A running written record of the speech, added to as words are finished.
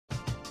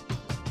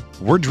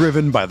We're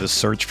driven by the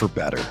search for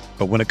better.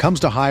 But when it comes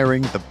to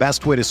hiring, the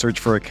best way to search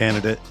for a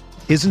candidate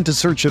isn't to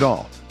search at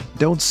all.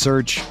 Don't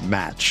search,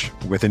 match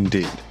with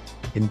Indeed.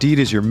 Indeed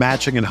is your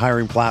matching and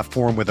hiring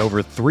platform with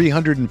over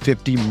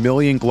 350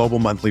 million global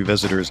monthly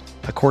visitors,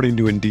 according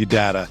to Indeed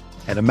data,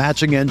 and a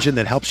matching engine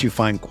that helps you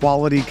find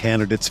quality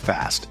candidates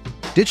fast.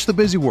 Ditch the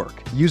busy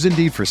work. Use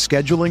Indeed for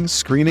scheduling,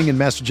 screening, and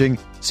messaging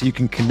so you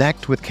can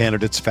connect with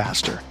candidates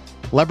faster.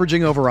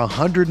 Leveraging over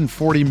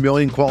 140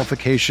 million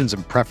qualifications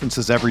and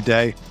preferences every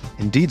day,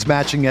 Indeed's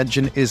matching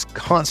engine is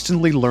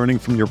constantly learning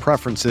from your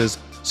preferences,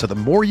 so the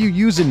more you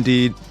use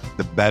Indeed,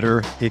 the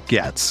better it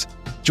gets.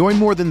 Join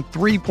more than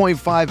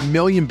 3.5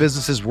 million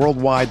businesses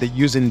worldwide that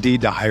use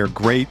Indeed to hire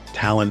great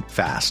talent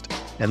fast.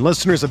 And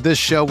listeners of this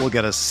show will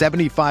get a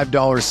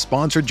 $75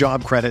 sponsored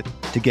job credit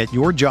to get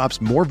your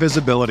jobs more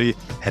visibility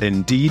at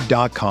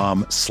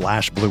Indeed.com/Blue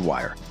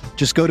Wire.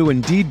 Just go to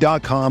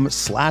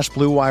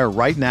Indeed.com/Blue Wire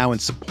right now and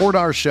support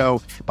our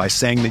show by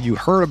saying that you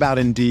heard about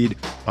Indeed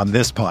on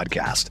this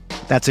podcast.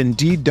 That's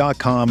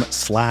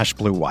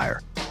Indeed.com/Blue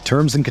Wire.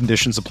 Terms and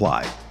conditions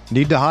apply.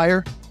 Need to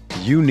hire?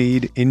 You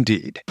need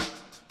Indeed.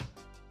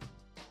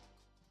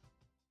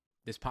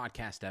 This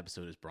podcast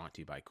episode is brought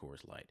to you by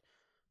Coors Light.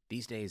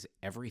 These days,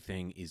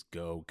 everything is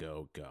go,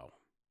 go, go.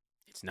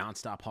 It's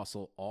nonstop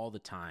hustle all the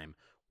time.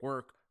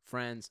 Work,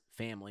 friends,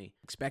 family,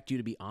 expect you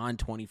to be on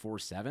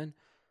 24/7.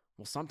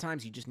 Well,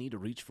 sometimes you just need to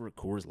reach for a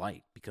Coors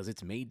Light because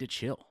it's made to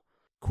chill.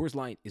 Coors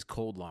Light is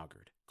cold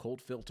lagered,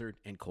 cold filtered,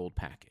 and cold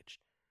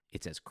packaged.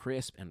 It's as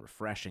crisp and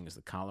refreshing as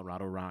the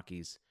Colorado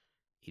Rockies.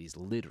 It is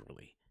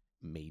literally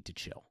made to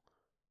chill.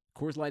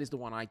 Coors Light is the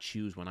one I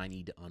choose when I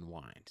need to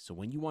unwind. So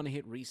when you want to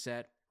hit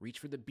reset, reach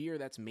for the beer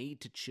that's made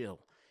to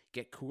chill.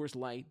 Get Coors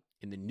Light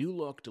in the new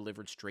look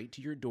delivered straight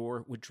to your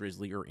door with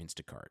Drizzly or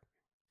Instacart.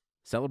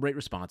 Celebrate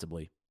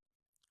responsibly.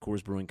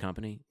 Coors Brewing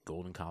Company,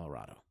 Golden,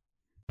 Colorado.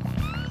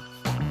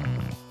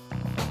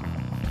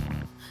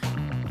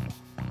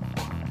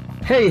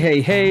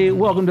 Hey,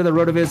 welcome to the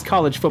RotoViz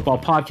College Football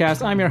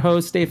Podcast. I'm your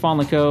host, Stefan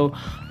Leco,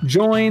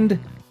 joined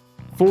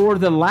for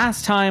the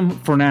last time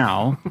for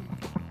now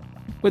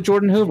with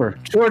Jordan Hoover.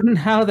 Jordan,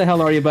 how the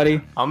hell are you,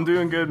 buddy? I'm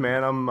doing good,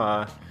 man.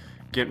 I'm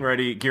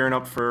gearing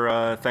up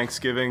for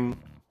Thanksgiving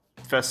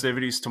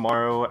festivities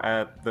tomorrow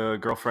at the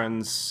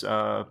girlfriend's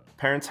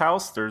parents'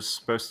 house. There's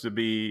supposed to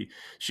be,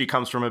 she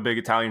comes from a big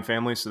Italian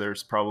family, so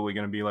there's probably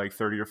going to be like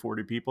 30 or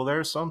 40 people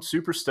there. So I'm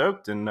super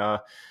stoked and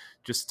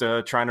just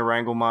trying to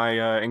wrangle my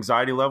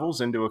anxiety levels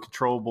into a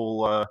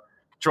controllable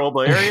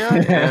area.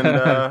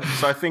 And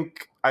so I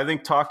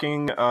think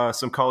talking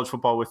some college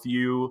football with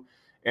you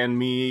and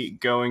me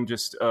going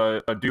just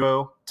a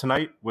duo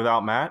tonight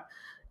without Matt,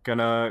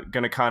 gonna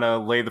kind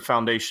of lay the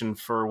foundation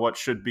for what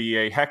should be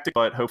a hectic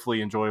but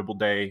hopefully enjoyable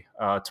day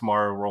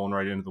tomorrow, rolling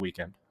right into the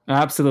weekend.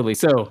 Absolutely.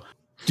 So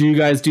do you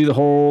guys do the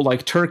whole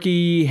like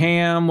turkey,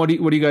 ham? What do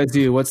you guys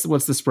do? What's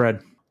the spread?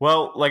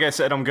 Well, like I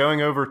said, I'm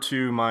going over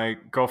to my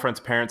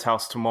girlfriend's parents'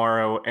 house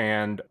tomorrow,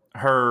 and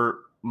her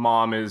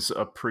mom is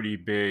a pretty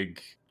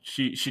big,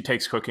 she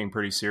takes cooking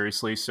pretty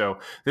seriously. So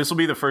this will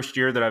be the first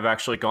year that I've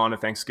actually gone to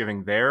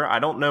Thanksgiving there. I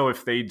don't know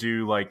if they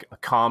do like a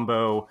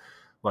combo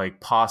like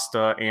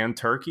pasta and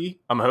turkey.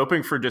 I'm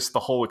hoping for just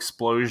the whole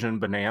explosion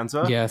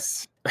bonanza.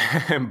 Yes.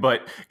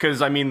 But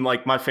because I mean,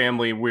 like my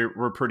family,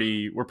 we're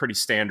pretty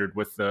standard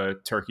with the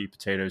turkey,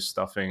 potatoes,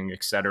 stuffing,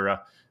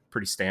 etc.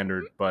 Pretty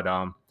standard. But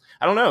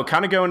I don't know,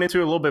 kind of going into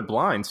it a little bit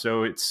blind.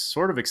 So it's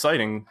sort of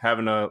exciting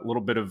having a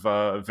little bit of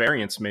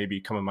variance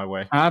maybe coming my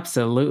way.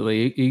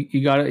 Absolutely.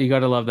 You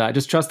gotta love that.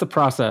 Just trust the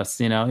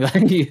process, you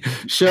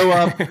show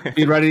up,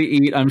 be ready to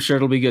eat. I'm sure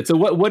it'll be good. So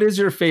what is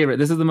your favorite?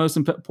 This is the most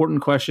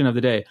important question of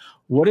the day.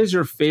 What is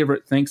your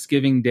favorite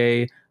Thanksgiving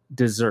Day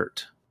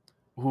dessert?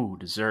 Ooh,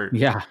 dessert.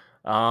 Yeah.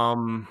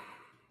 Oh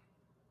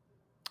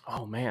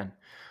man.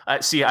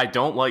 See, I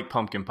don't like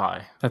pumpkin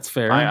pie. That's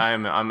fair.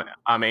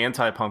 I'm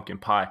anti pumpkin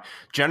pie.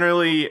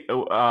 Generally,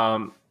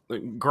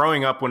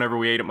 growing up, whenever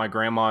we ate at my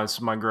grandma's,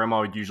 my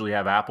grandma would usually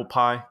have apple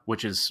pie,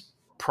 which is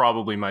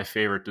probably my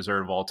favorite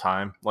dessert of all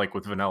time, like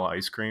with vanilla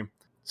ice cream.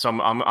 So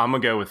I'm gonna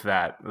go with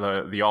that,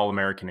 the all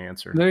American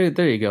answer. There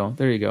you go.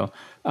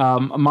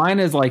 Mine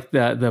is like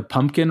the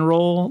pumpkin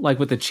roll, like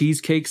with the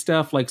cheesecake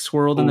stuff, like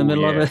swirled in the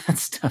middle of it. That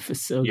stuff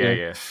is so good.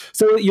 Yeah.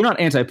 So you're not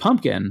anti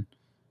pumpkin.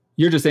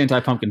 You're just anti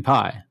pumpkin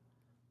pie.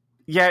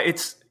 Yeah,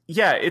 it's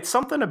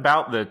something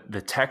about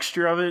the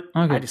texture of it.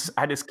 Okay.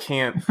 I just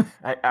can't.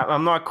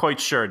 I'm not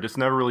quite sure. Just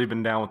never really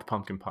been down with the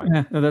pumpkin pie.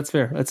 Yeah, no, that's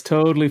fair. That's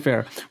totally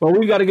fair. Well,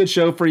 we've got a good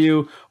show for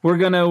you. We're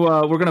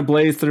gonna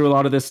blaze through a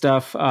lot of this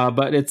stuff,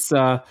 but it's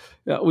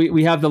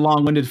we have the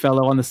long-winded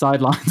fellow on the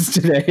sidelines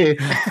today.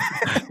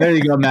 There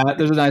you go, Matt.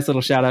 There's a nice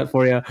little shout out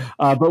for you.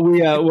 But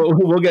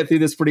we'll get through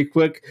this pretty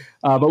quick.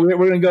 But we're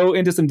going to go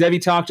into some Devy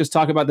talk. Just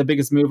talk about the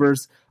biggest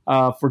movers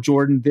for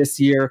Jordan this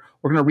year.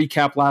 We're going to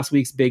recap last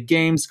week's big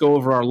games, go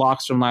over our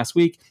locks from last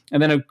week,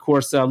 and then of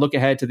course look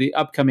ahead to the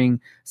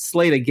upcoming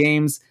slate of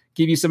games.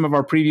 Give you some of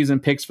our previews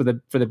and picks for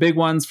the big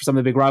ones, for some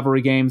of the big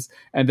rivalry games,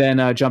 and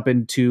then jump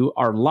into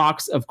our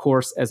locks, of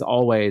course, as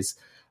always.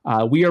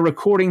 We are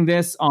recording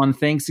this on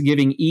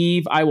Thanksgiving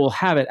Eve. I will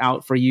have it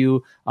out for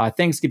you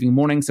Thanksgiving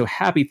morning. So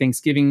happy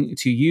Thanksgiving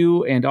to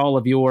you and all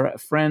of your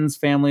friends,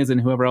 families,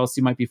 and whoever else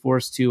you might be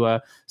forced to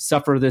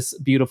suffer this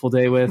beautiful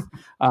day with.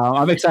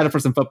 I'm excited for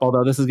some football,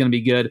 though. This is going to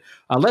be good.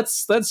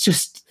 Let's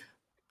just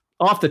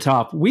off the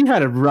top. We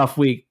had a rough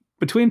week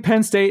between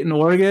Penn State and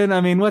Oregon.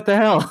 I mean, what the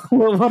hell?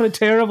 What a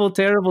terrible,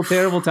 terrible,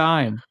 terrible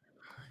time.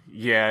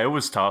 Yeah, it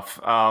was tough.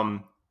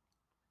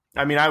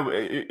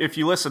 If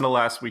you listen to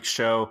last week's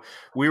show,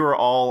 we were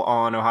all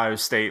on Ohio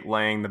State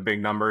laying the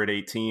big number at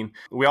 18.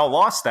 We all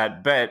lost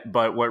that bet,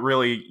 but what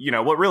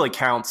really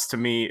counts to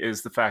me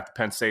is the fact that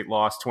Penn State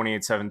lost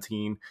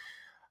 28-17.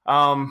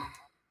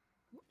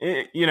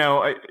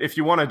 If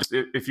you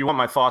want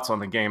my thoughts on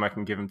the game, I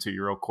can give them to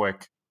you real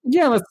quick.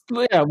 Yeah,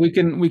 we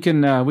can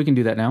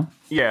do that now.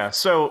 Yeah,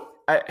 so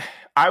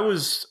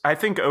I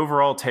think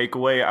overall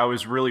takeaway, I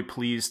was really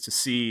pleased to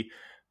see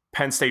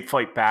Penn State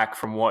fight back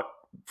from what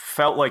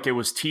felt like it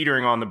was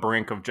teetering on the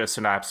brink of just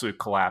an absolute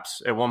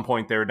collapse. At one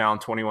point, they were down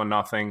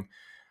 21-0.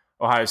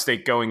 Ohio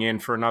State going in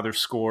for another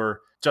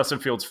score. Justin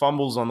Fields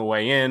fumbles on the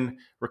way in,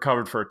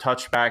 recovered for a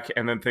touchback,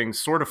 and then things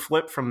sort of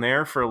flipped from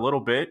there for a little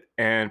bit,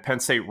 and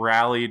Penn State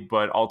rallied,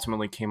 but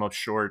ultimately came up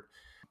short.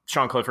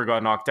 Sean Clifford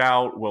got knocked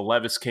out. Will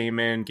Levis came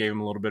in, gave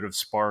him a little bit of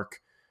spark.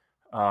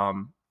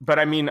 But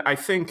I mean, I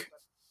think,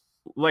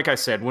 like I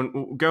said,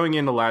 when going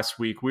into last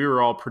week, we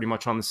were all pretty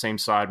much on the same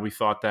side. We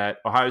thought that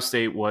Ohio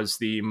State was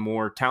the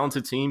more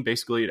talented team,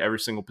 basically at every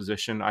single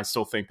position. I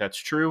still think that's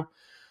true.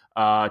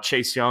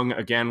 Chase Young,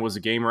 again, was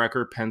a game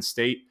wrecker. Penn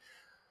State,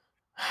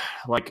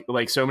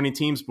 like so many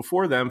teams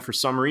before them, for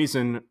some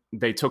reason,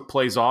 they took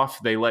plays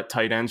off. They let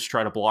tight ends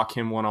try to block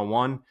him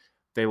one-on-one.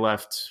 They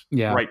left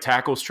right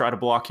tackles try to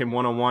block him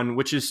one-on-one,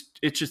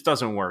 it just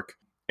doesn't work.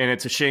 And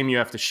it's a shame you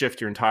have to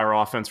shift your entire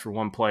offense for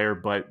one player,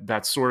 but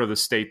that's sort of the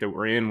state that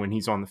we're in when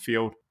he's on the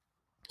field.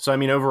 So, I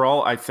mean,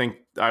 overall, I think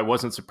I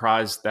wasn't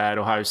surprised that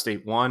Ohio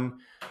State won,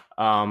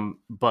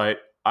 but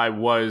I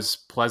was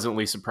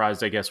pleasantly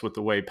surprised, I guess, with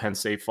the way Penn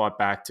State fought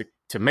back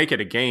to make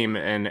it a game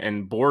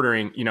and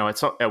bordering,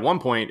 at one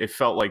point it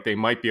felt like they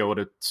might be able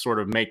to sort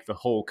of make the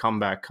whole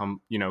comeback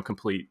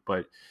complete.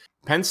 But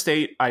Penn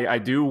State, I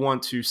do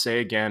want to say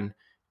again,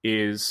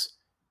 is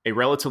a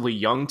relatively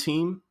young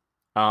team.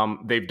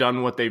 They've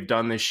done what they've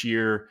done this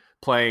year,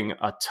 playing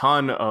a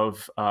ton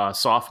of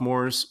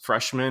sophomores,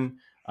 freshmen,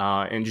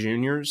 and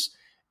juniors.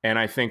 And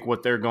I think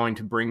what they're going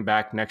to bring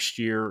back next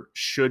year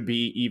should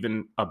be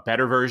even a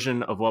better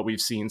version of what we've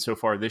seen so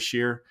far this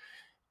year.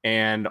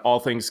 And all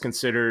things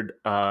considered,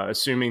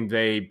 assuming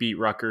they beat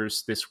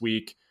Rutgers this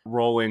week,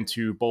 roll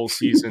into bowl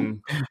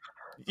season.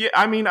 Yeah,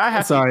 I mean,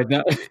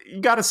 you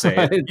got to say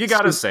it. You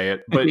got to say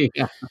it. But,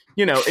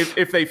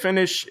 if they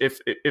finish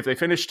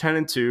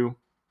 10-2,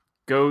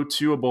 go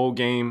to a bowl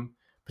game,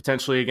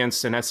 potentially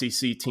against an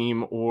SEC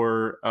team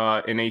or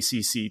an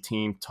ACC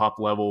team, top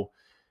level,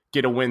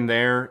 get a win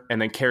there, and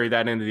then carry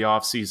that into the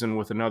offseason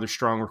with another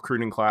strong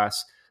recruiting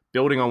class,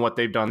 building on what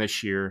they've done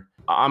this year.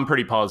 I'm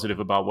pretty positive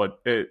about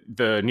what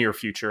the near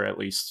future, at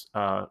least,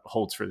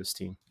 holds for this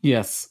team.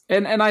 Yes.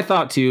 And I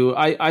thought, too,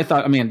 I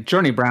thought,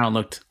 Journey Brown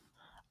looked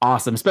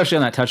awesome, especially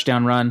on that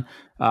touchdown run.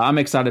 I'm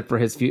excited for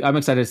his I'm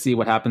excited to see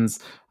what happens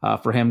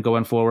for him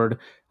going forward.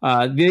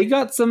 They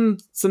got some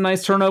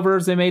nice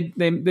turnovers. They made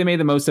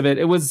the most of it.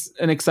 It was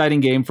an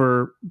exciting game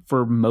for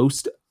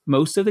most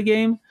of the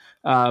game.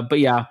 But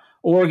yeah,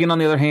 Oregon, on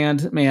the other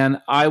hand, man,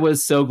 I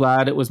was so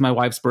glad it was my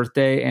wife's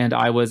birthday and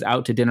I was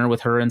out to dinner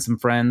with her and some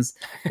friends,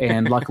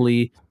 and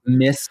luckily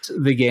missed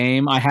the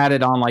game. I had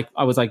it on,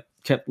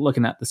 kept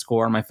looking at the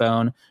score on my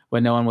phone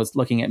when no one was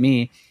looking at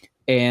me.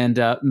 And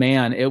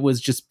man, it was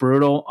just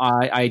brutal.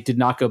 I did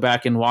not go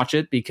back and watch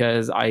it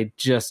because I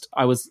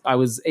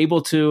was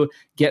able to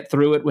get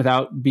through it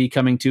without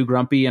becoming too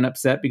grumpy and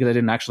upset because I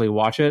didn't actually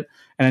watch it.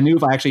 And I knew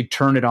if I actually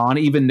turned it on,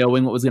 even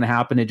knowing what was going to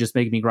happen, it'd just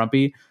make me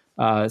grumpy.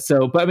 I'm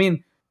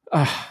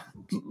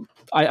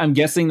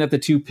guessing that the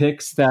two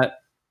picks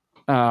that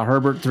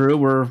Herbert threw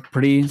were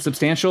pretty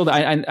substantial.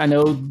 I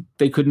know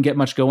they couldn't get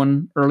much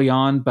going early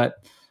on, but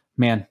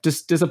man,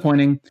 just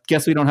disappointing.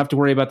 Guess we don't have to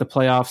worry about the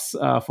playoffs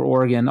for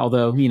Oregon,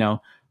 although,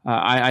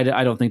 I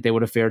don't think they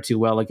would have fared too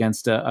well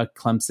against a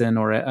Clemson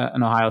or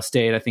an Ohio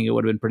State. I think it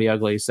would have been pretty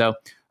ugly. So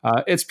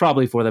it's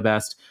probably for the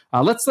best.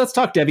 Let's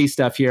talk Devy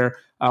stuff here.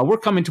 We're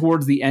coming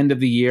towards the end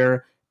of the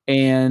year,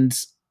 and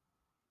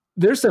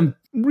there's some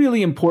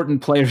really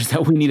important players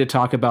that we need to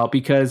talk about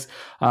because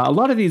a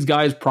lot of these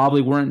guys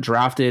probably weren't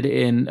drafted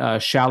in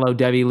shallow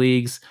Devy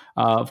leagues.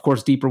 Of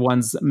course, deeper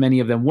ones,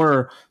 many of them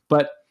were,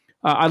 but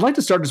I'd like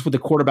to start just with the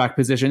quarterback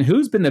position.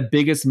 Who's been the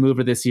biggest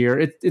mover this year?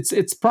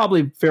 It's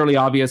probably fairly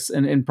obvious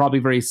and probably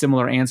very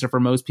similar answer for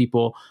most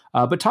people.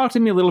 But talk to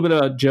me a little bit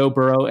about Joe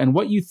Burrow and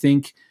what you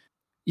think,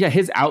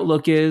 his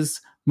outlook is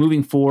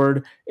moving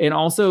forward. And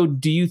also,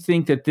 do you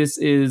think that this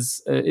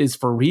is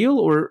for real?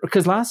 Or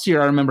because last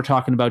year I remember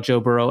talking about Joe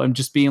Burrow and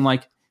just being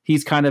like,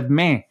 he's kind of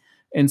meh.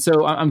 And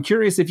so I'm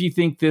curious if you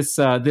think this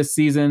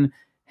season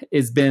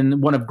has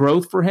been one of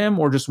growth for him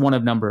or just one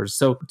of numbers.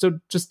 So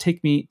just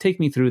take me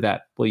through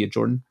that, will you,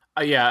 Jordan?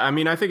 Yeah, I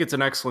mean, I think it's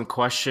an excellent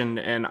question,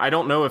 and I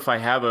don't know if I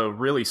have a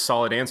really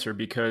solid answer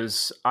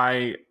because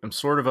I am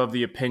sort of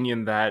the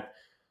opinion that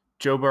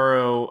Joe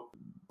Burrow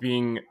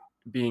being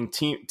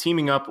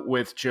teaming up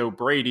with Joe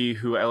Brady,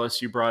 who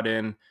LSU brought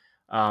in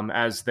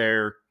as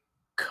their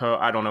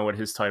I don't know what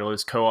his title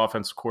is,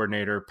 co-offensive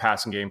coordinator,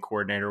 passing game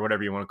coordinator,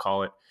 whatever you want to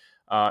call it.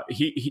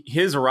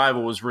 His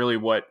arrival was really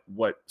what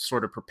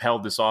sort of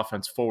propelled this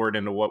offense forward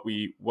into what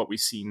we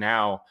see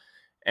now.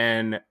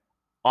 And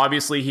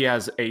obviously he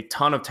has a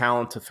ton of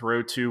talent to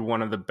throw to,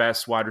 one of the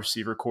best wide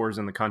receiver cores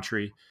in the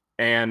country,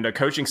 and a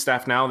coaching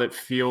staff now that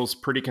feels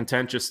pretty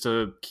content just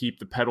to keep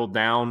the pedal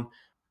down.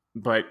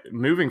 But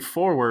moving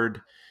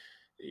forward,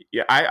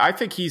 yeah, I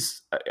think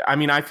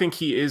I think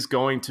he is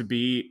going to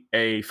be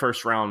a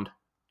first round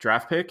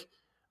draft pick.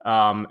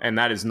 And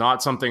that is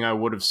not something I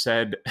would have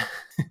said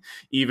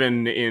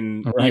even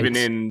in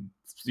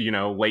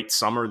late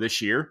summer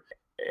this year.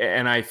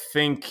 And I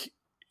think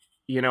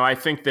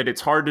that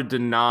it's hard to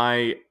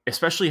deny,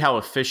 especially how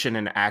efficient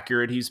and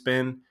accurate he's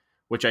been,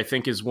 which I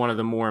think is one of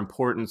the more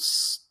important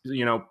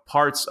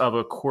parts of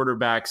a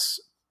quarterback's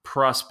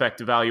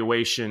prospect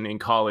evaluation in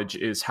college,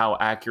 is how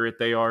accurate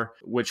they are,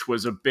 which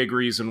was a big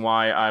reason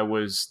why I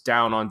was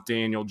down on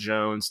Daniel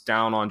Jones,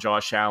 down on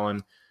Josh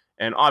Allen.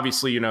 And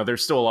obviously,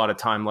 there's still a lot of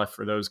time left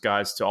for those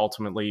guys to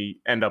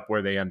ultimately end up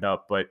where they end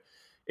up. But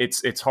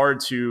it's hard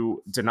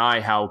to deny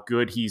how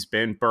good he's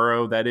been,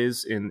 Burrow, that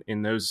is,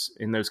 in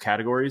those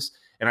categories.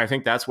 And I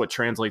think that's what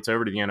translates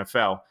over to the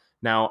NFL.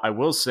 Now, I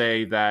will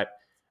say that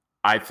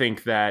I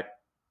think that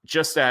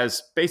just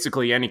as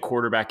basically any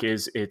quarterback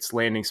is, it's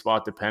landing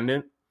spot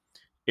dependent.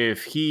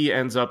 If he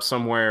ends up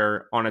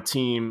somewhere on a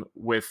team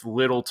with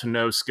little to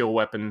no skill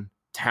weapon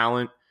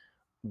talent,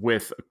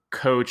 with a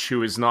coach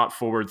who is not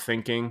forward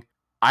thinking,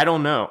 I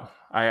don't know.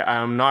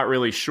 I'm not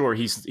really sure.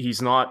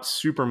 He's not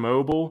super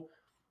mobile,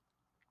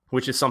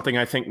 which is something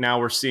I think now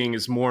we're seeing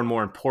is more and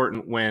more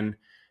important when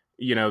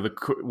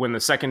the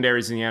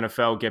secondaries in the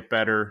NFL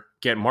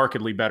get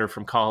markedly better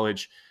from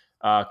college.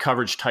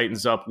 Coverage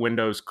tightens up.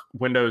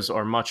 Windows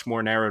are much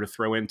more narrow to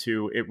throw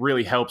into. It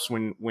really helps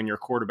when your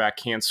quarterback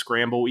can't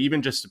scramble,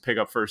 even just to pick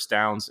up first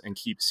downs and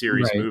keep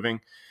series moving.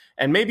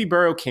 And maybe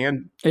Burrow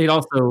can. It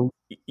also,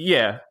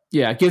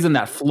 it gives him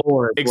that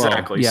floor as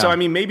exactly. Well. Yeah. So I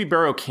mean, maybe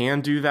Burrow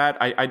can do that.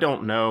 I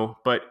don't know,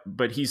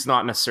 but he's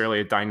not necessarily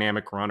a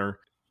dynamic runner.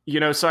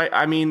 So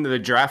I mean, the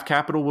draft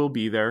capital will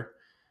be there.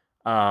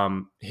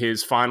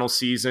 His final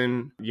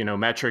season,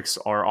 metrics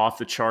are off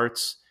the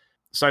charts.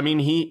 So, I mean,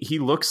 he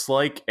looks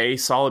like a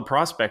solid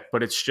prospect,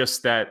 but it's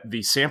just that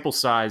the sample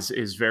size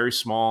is very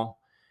small,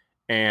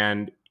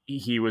 and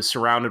he was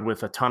surrounded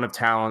with a ton of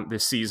talent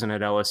this season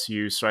at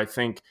LSU. So I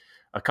think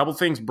a couple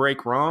things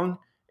break wrong,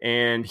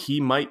 and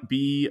he might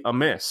be a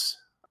miss.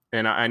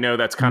 And I know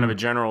that's kind of a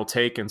general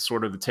take and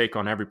sort of the take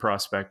on every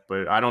prospect,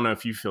 but I don't know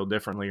if you feel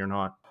differently or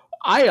not.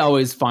 I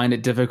always find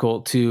it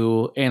difficult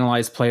to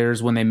analyze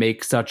players when they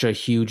make such a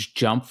huge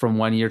jump from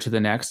one year to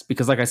the next,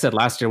 because like I said,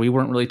 last year, we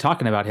weren't really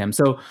talking about him.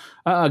 So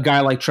a guy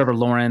like Trevor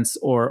Lawrence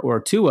or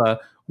Tua,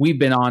 we've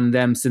been on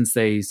them since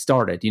they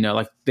started,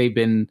 like they've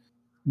been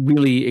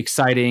really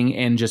exciting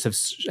and just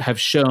have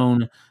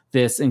shown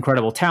this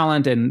incredible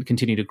talent and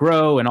continue to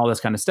grow and all this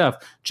kind of stuff.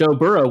 Joe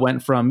Burrow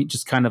went from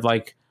just kind of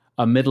like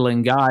a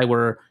middling guy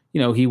where,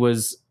 he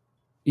was,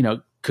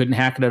 couldn't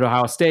hack it at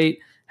Ohio State,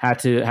 had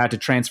to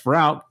transfer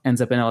out, ends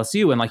up in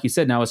LSU, and like you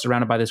said, now is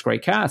surrounded by this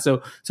great cast.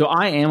 So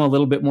I am a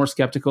little bit more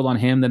skeptical on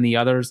him than the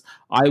others.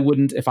 I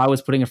wouldn't, if I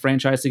was putting a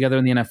franchise together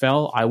in the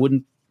NFL, I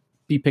wouldn't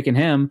be picking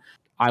him.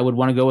 I would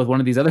want to go with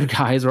one of these other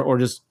guys or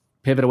just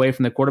pivot away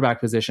from the quarterback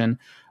position.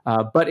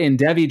 But in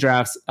Devy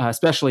drafts,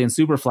 especially in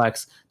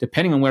Superflex,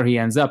 depending on where he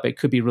ends up, it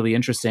could be really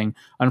interesting.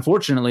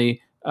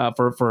 Unfortunately,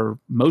 for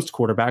most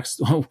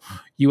quarterbacks,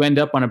 you end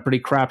up on a pretty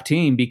crap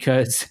team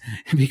because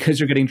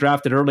you're getting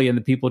drafted early, and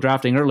the people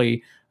drafting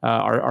early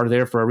are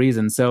there for a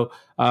reason. So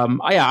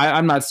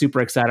I'm not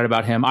super excited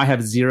about him. I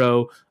have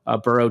zero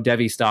Burrow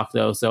Devy stock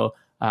though, so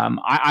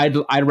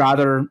I'd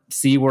rather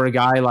see where a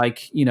guy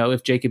like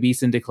if Jacob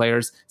Eason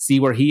declares,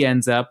 see where he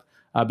ends up.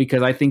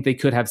 Because I think they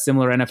could have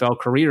similar NFL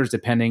careers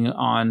depending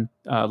on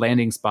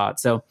landing spot.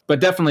 So, but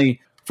definitely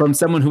from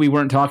someone who we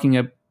weren't talking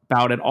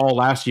about at all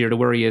last year to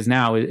where he is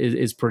now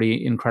is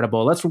pretty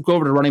incredible. Let's go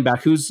over to running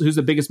back. Who's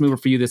the biggest mover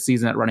for you this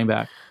season at running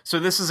back?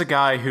 So this is a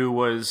guy who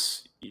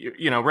was,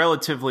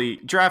 relatively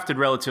drafted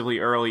relatively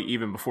early,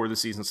 even before the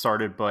season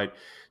started. But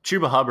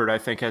Chuba Hubbard, I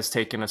think, has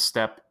taken a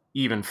step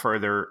even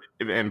further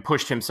and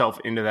pushed himself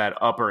into that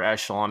upper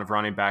echelon of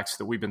running backs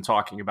that we've been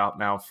talking about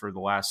now for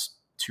the last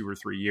 2 or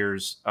 3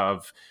 years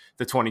of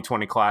the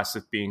 2020 class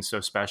of being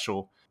so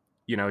special.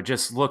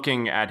 Just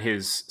looking at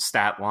his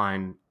stat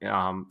line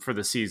for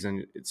the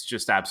season, it's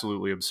just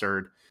absolutely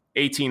absurd.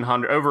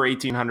 Over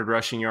 1,800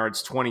 rushing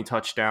yards, 20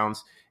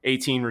 touchdowns,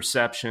 18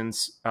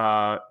 receptions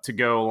to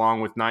go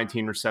along with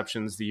 19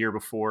 receptions the year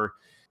before.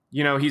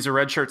 He's a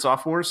redshirt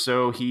sophomore,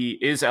 so he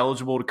is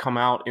eligible to come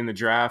out in the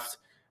draft.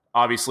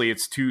 Obviously,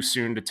 it's too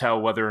soon to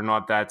tell whether or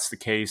not that's the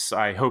case.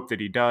 I hope that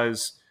he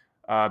does.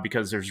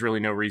 Because there's really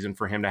no reason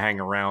for him to hang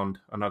around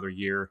another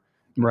year.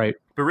 Right.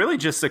 But really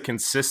just the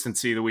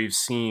consistency that we've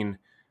seen,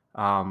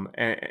 and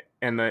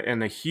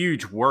the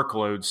huge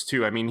workloads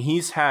too. I mean,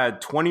 he's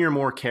had 20 or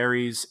more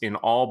carries in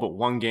all but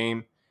one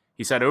game.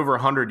 He's had over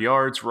 100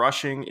 yards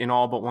rushing in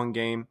all but one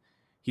game.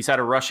 He's had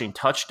a rushing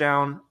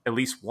touchdown, at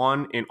least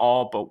one in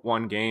all but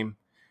one game.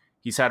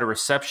 He's had a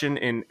reception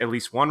in at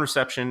least one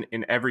reception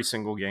in every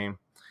single game.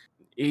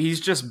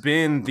 He's just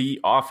been the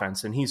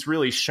offense, and he's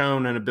really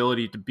shown an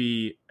ability to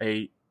be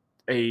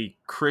a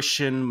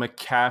Christian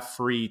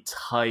McCaffrey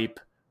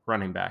type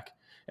running back.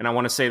 And I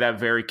want to say that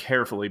very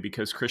carefully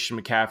because Christian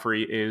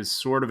McCaffrey is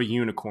sort of a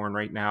unicorn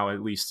right now,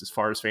 at least as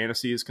far as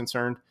fantasy is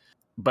concerned.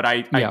 But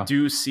I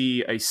do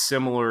see a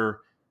similar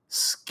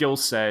skill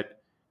set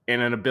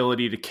and an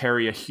ability to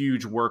carry a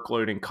huge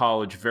workload in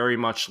college, very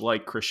much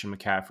like Christian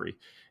McCaffrey.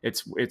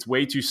 It's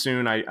way too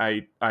soon.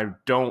 I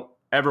don't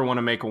ever want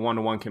to make a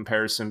one-to-one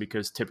comparison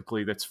because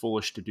typically that's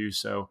foolish to do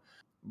so.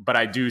 But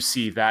I do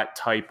see that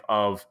type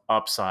of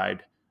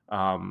upside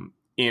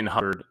in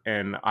Hubbard,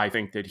 and I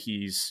think that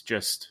he's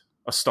just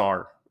a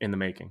star in the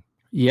making.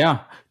 Yeah.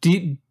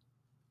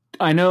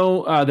 I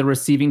know the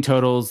receiving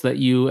totals that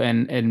you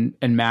and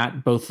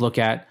Matt both look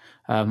at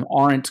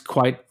aren't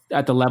quite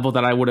at the level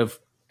that I would have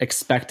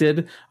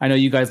expected. I know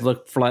you guys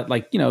look for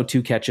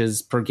 2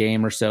 catches per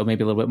game or so,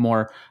 maybe a little bit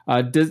more.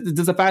 Does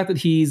the fact that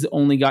he's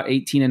only got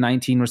 18 and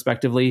 19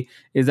 respectively,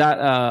 is that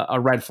a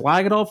red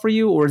flag at all for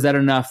you, or is that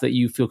enough that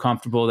you feel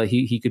comfortable that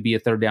he could be a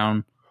 3rd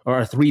down or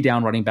a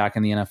 3-down running back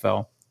in the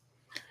NFL?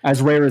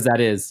 As rare as that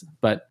is,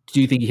 but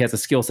do you think he has a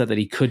skill set that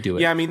he could do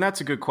it? Yeah, I mean,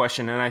 that's a good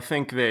question. And I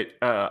think that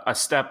a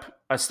step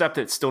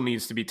that still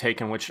needs to be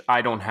taken, which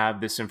I don't have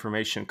this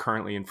information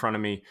currently in front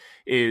of me,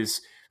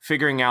 is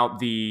figuring out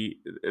the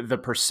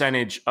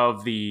percentage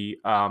of the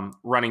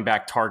running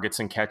back targets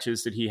and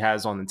catches that he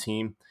has on the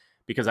team.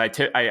 Because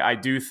I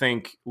do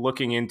think,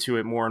 looking into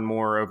it more and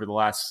more over the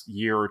last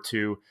year or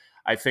two,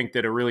 I think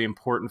that a really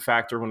important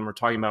factor when we're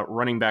talking about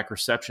running back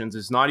receptions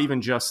is not even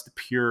just the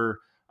pure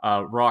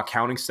raw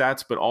counting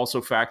stats, but also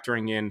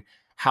factoring in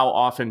how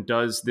often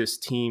does this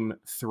team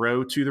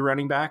throw to the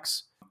running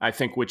backs, I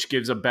think, which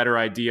gives a better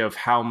idea of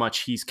how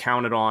much he's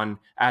counted on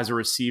as a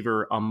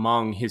receiver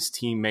among his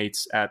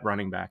teammates at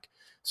running back.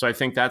 So I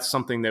think that's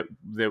something that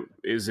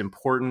is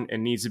important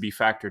and needs to be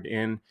factored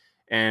in.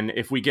 And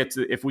if we get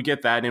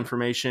that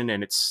information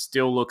and it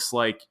still looks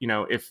like,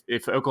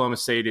 if Oklahoma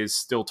State is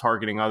still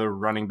targeting other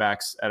running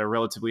backs at a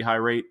relatively high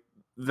rate,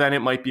 then it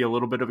might be a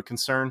little bit of a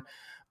concern.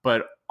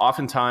 But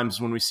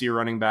oftentimes when we see a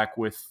running back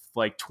with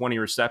 20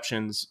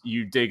 receptions,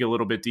 you dig a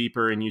little bit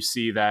deeper and you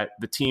see that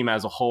the team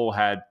as a whole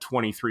had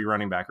 23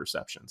 running back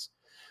receptions.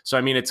 So,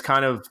 I mean, it's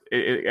kind of,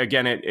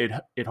 it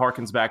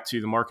harkens back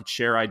to the market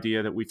share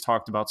idea that we've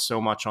talked about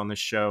so much on this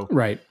show.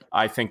 Right.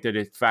 I think that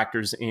it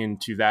factors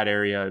into that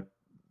area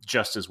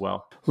just as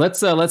well.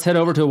 Let's head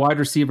over to wide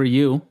receiver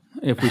U,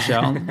 if we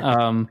shall.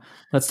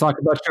 Let's talk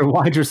about your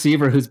wide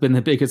receiver who's been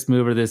the biggest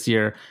mover this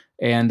year.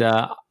 And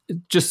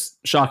just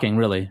shocking,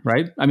 really,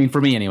 right? I mean, for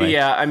me anyway.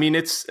 Yeah, I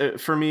mean,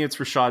 for me, it's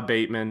Rashad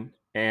Bateman.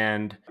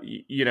 And,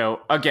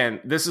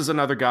 again, this is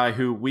another guy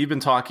who we've been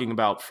talking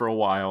about for a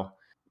while.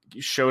 He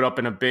showed up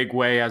in a big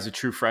way as a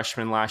true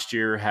freshman last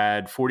year,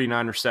 had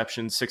 49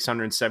 receptions,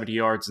 670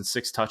 yards, and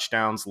 6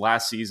 touchdowns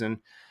last season.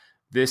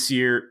 This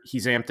year,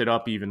 he's amped it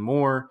up even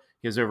more.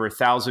 He has over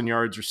 1,000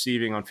 yards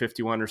receiving on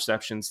 51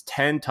 receptions,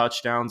 10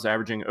 touchdowns,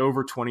 averaging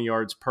over 20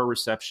 yards per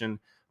reception,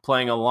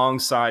 playing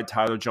alongside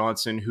Tyler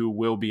Johnson, who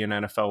will be an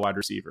NFL wide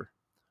receiver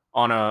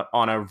on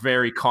a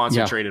very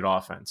concentrated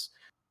offense.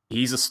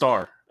 He's a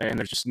star, and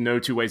there's just no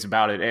two ways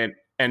about it.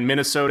 And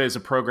Minnesota is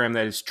a program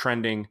that is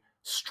trending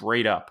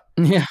straight up.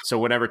 Yeah. So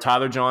whenever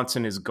Tyler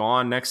Johnson is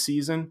gone next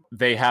season,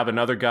 they have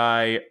another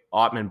guy,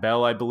 Ottman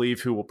Bell, I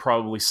believe, who will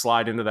probably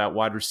slide into that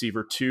wide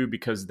receiver too,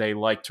 because they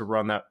like to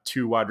run that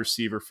 2 wide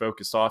receiver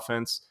focused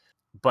offense.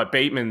 But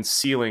Bateman's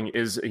ceiling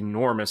is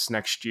enormous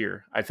next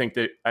year. I think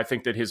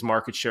that his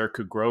market share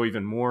could grow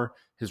even more.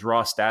 His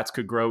raw stats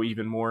could grow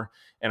even more.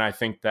 And I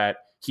think that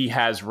he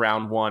has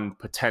round 1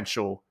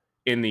 potential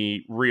in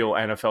the real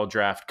NFL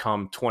draft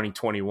come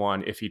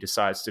 2021 if he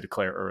decides to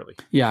declare early.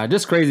 Yeah,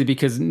 just crazy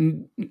because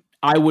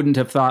I wouldn't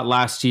have thought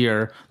last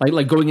year,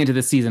 like going into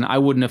the season, I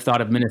wouldn't have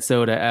thought of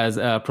Minnesota as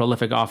a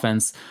prolific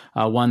offense,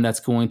 one that's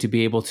going to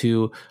be able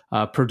to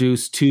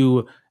produce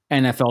 2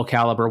 NFL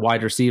caliber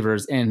wide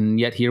receivers, and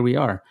yet here we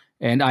are.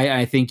 And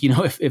I think,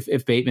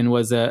 if Bateman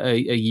was a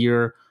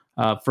year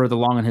further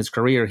along in his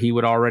career, he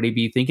would already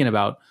be thinking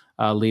about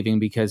leaving,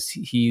 because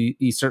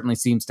he certainly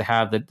seems to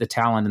have the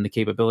talent and the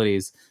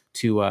capabilities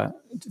to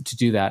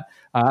do that.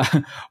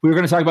 We were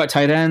going to talk about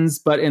tight ends,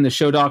 but in the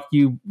show doc,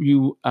 you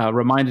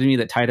reminded me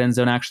that tight ends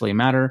don't actually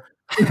matter.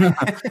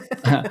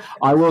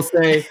 I will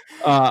say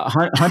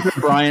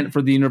Hunter Bryant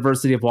for the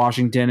University of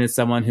Washington is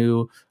someone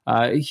who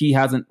he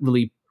hasn't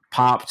really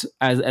popped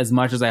as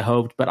much as I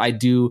hoped, but I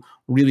do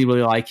really,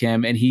 really like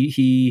him. And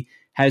he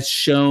has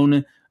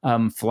shown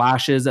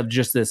flashes of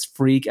just this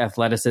freak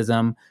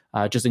athleticism,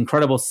 just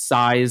incredible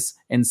size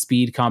and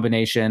speed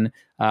combination.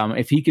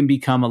 If he can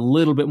become a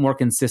little bit more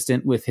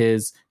consistent with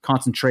his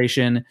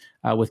concentration,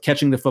 with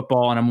catching the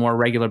football on a more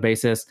regular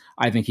basis,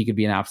 I think he could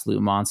be an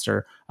absolute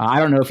monster. I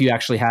don't know if you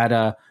actually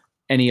had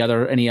any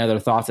other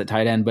thoughts at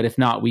tight end, but if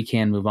not, we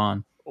can move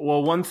on.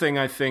 Well, one thing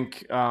I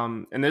think,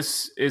 and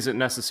this isn't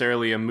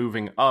necessarily a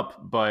moving up,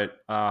 but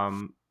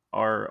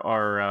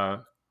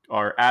our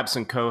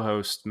absent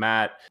co-host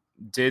Matt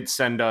did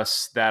send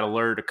us that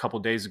alert a couple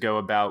days ago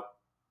about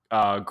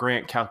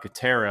Grant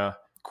Calcaterra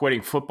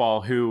quitting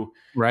football, who,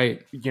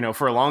 right,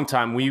 for a long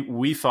time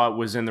we thought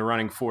was in the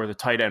running for the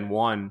tight end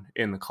 1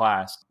 in the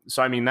class.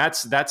 So I mean,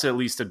 that's at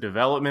least a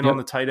development on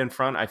the tight end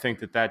front. I think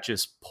that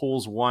just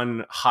pulls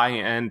one high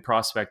end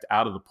prospect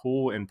out of the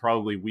pool and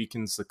probably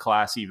weakens the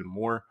class even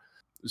more.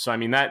 So I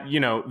mean,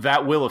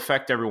 that will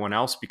affect everyone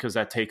else, because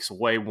that takes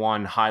away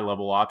one high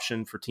level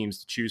option for teams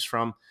to choose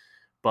from.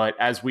 But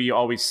as we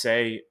always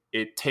say,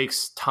 it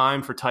takes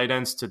time for tight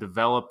ends to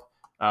develop.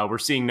 We're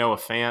seeing Noah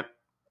Fant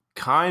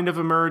kind of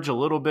emerge a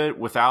little bit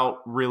without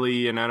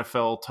really an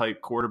NFL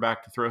type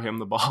quarterback to throw him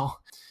the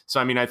ball. So,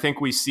 I mean, I think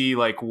we see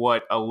like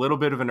what a little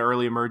bit of an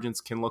early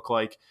emergence can look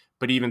like,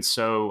 but even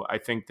so, I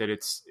think that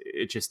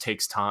it just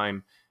takes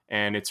time,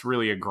 and it's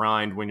really a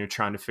grind when you're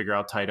trying to figure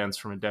out tight ends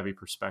from a Devy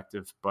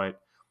perspective. But,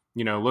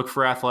 look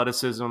for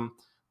athleticism,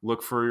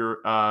 look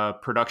for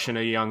production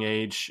at a young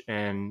age,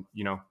 and,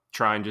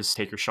 try and just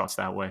take your shots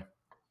that way.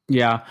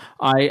 Yeah,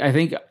 I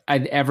think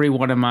every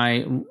one of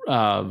my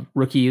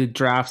rookie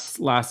drafts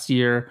last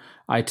year,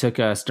 I took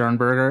a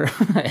Sternberger,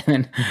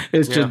 and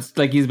it's just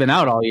like he's been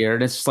out all year,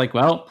 and it's just like,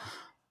 well,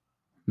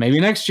 maybe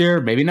next year,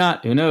 maybe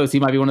not. Who knows?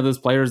 He might be one of those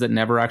players that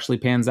never actually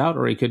pans out,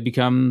 or he could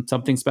become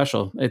something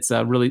special. It's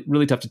really,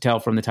 really tough to tell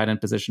from the tight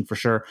end position for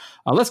sure.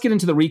 Let's get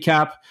into the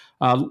recap.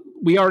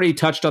 We already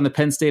touched on the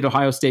Penn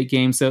State-Ohio State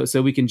game, so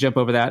we can jump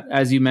over that.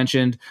 As you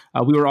mentioned,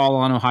 we were all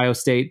on Ohio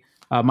State.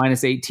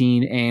 Minus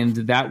 18, and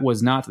that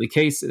was not the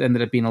case. It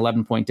ended up being an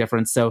 11-point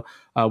difference, so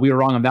we were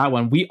wrong on that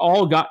one. We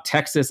all got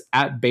Texas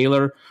at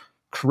Baylor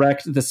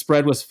correct. The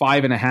spread was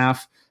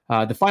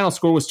 5.5. The final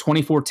score was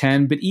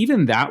 24-10, but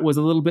even that was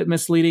a little bit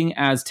misleading,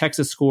 as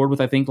Texas scored with,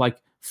 I think, like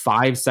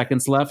 5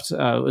 seconds left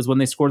is when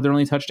they scored their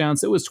only touchdown.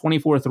 So it was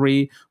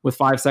 24-3 with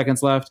 5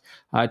 seconds left.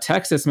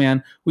 Texas,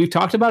 man, we've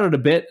talked about it a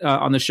bit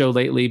on the show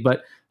lately,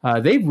 but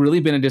they've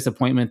really been a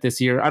disappointment this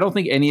year. I don't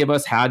think any of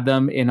us had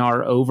them in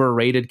our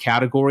overrated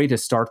category to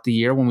start the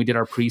year when we did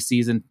our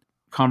preseason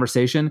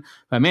conversation.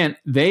 But man,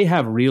 they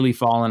have really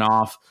fallen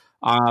off.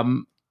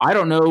 I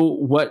don't know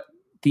what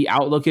the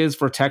outlook is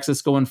for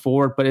Texas going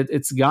forward, but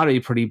it's got to be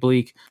pretty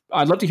bleak.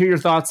 I'd love to hear your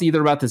thoughts either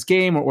about this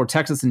game or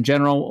Texas in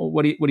general.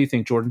 What do you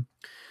think, Jordan?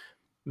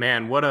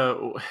 Man, what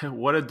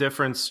a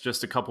difference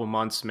just a couple of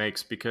months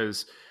makes,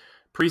 because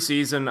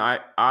preseason,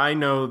 I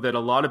know that a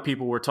lot of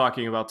people were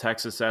talking about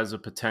Texas as a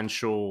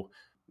potential,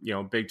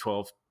 Big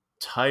 12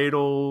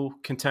 title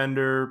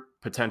contender,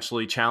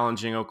 potentially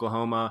challenging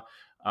Oklahoma,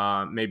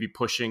 maybe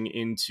pushing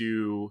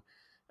into,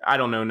 I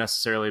don't know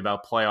necessarily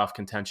about playoff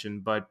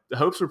contention, but the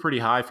hopes were pretty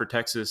high for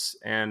Texas.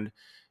 And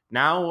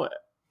now,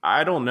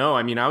 I don't know.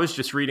 I mean, I was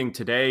just reading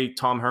today,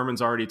 Tom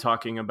Herman's already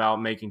talking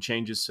about making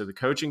changes to the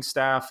coaching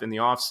staff in the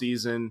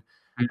offseason.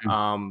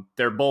 Mm-hmm.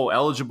 They're bowl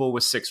eligible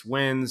with 6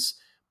 wins.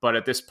 But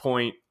at this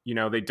point,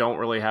 they don't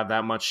really have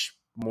that much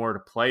more to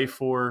play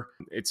for.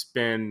 It's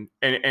been,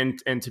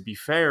 and to be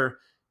fair,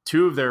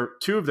 two of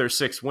their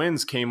 6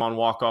 wins came on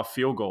walk-off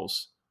field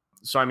goals.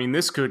 So I mean,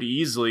 this could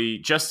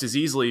just as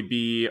easily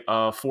be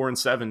a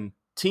 4-7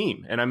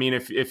 team. And I mean,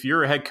 if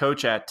you're a head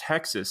coach at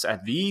Texas, and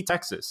you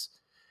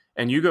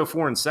go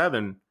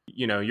 4-7,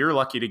 you're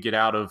lucky to get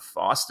out of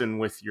Austin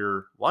with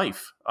your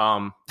life.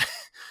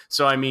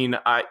 So I mean,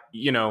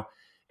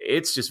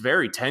 it's just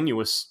very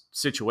tenuous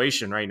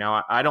situation right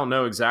now. I don't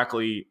know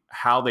exactly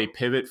how they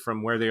pivot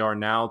from where they are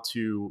now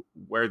to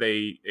where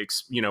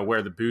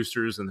where the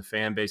boosters and the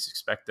fan base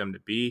expect them to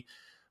be.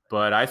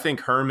 But I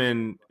think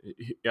Herman,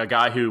 a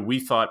guy who we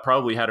thought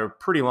probably had a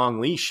pretty long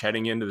leash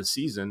heading into the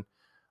season,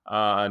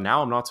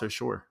 now I'm not so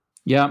sure.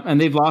 Yeah,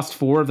 and they've lost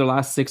 4 of their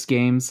last 6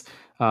 games.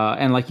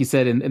 And like you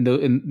said,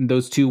 in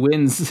those 2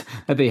 wins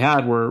that they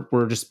had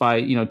were just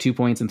by 2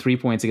 points and 3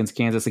 points against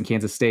Kansas and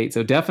Kansas State.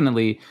 So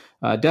definitely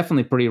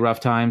pretty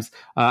rough times.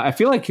 I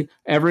feel like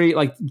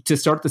to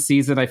start the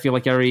season, I feel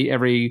like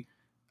every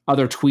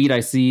other tweet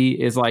I see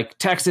is like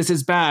Texas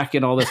is back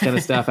and all this kind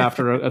of stuff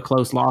after a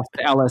close loss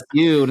to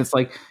LSU, and it's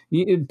like,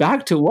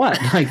 back to what?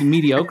 Like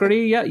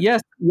mediocrity? Yeah,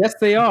 yes,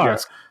 they are.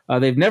 Yes.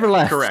 They've never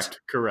left.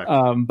 Correct.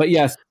 But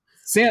yes,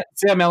 Sam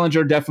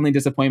Ehlinger, definitely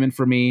disappointment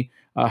for me.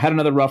 Had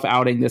another rough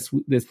outing this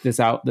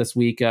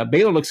week.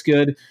 Baylor looks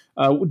good.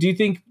 Do you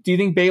think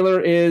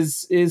Baylor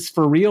is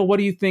for real? What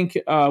do you think?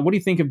 What do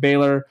you think of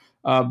Baylor?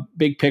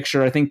 Big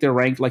picture, I think they're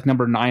ranked like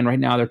number 9 right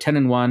now. They're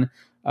 10-1.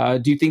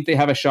 Do you think they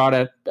have a shot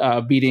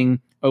at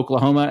beating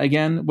Oklahoma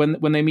again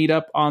when they meet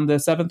up on the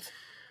 7th?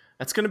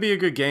 That's going to be a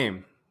good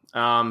game,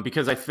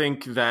 because I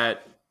think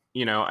that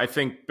I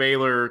think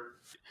Baylor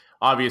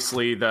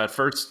obviously the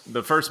first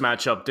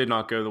matchup did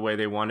not go the way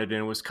they wanted,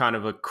 and it was kind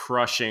of a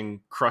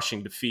crushing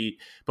defeat.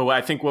 But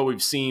I think what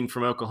we've seen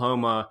from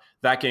Oklahoma,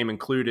 that game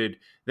included,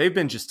 they've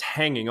been just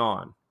hanging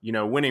on,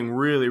 winning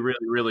really,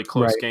 really, really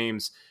close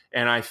games.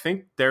 And I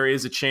think there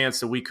is a chance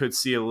that we could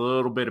see a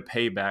little bit of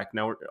payback.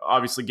 Now, we're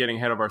obviously getting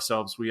ahead of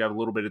ourselves. We have a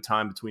little bit of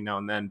time between now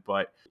and then.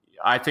 But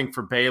I think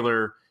for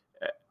Baylor,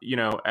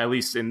 at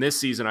least in this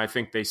season, I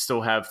think they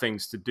still have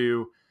things to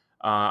do.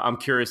 I'm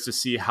curious to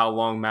see how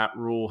long Matt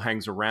Rule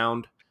hangs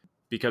around,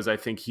 because I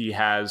think he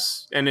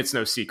has, and it's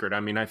no secret,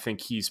 I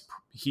think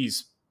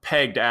he's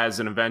pegged as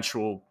an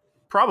eventual,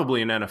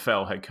 probably an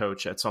NFL head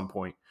coach at some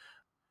point.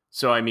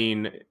 So, and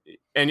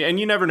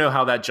you never know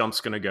how that jump's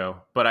going to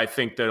go. But I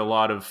think that a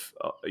lot of,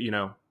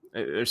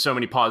 there's so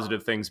many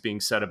positive things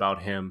being said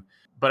about him.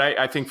 But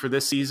I think for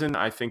this season,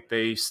 I think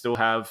they still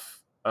have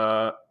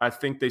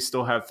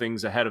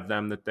things ahead of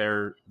them that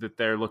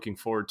they're looking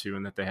forward to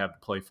and that they have to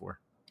play for.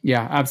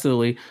 Yeah,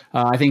 absolutely.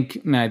 I think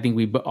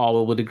we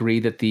all would agree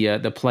that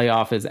the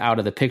playoff is out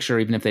of the picture,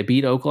 even if they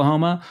beat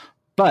Oklahoma.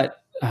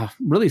 But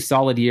really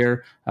solid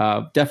year.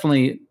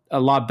 Definitely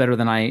a lot better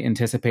than I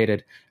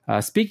anticipated.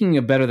 Speaking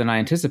of better than I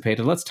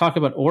anticipated, let's talk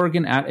about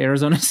Oregon at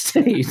Arizona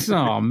State.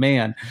 Oh,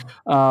 man.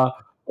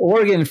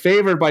 Oregon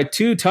favored by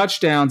 2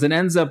 touchdowns and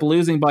ends up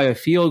losing by a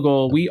field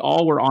goal. We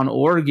all were on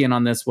Oregon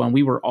on this one.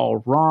 We were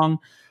all wrong.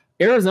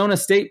 Arizona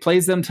State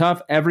plays them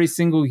tough every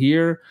single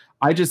year.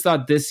 I just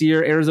thought this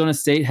year Arizona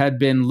State had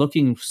been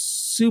looking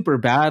super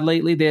bad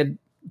lately. They had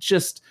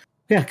just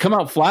come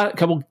out flat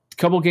a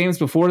couple games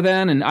before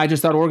then, and I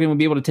just thought Oregon would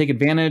be able to take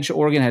advantage.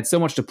 Oregon had so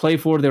much to play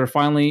for. They were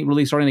finally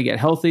really starting to get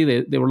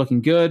healthy. They were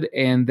looking good,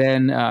 and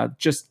then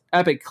just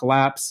epic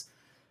collapse.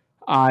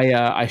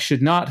 I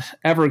should not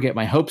ever get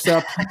my hopes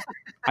up.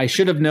 I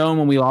should have known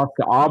when we lost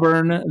to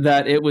Auburn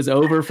that it was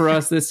over for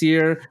us this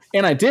year.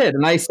 And I did.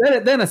 And I said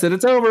it then. I said,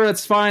 it's over.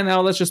 It's fine.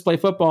 Now let's just play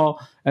football.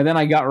 And then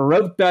I got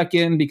roped back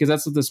in because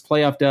that's what this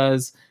playoff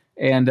does.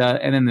 And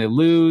then they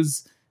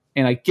lose.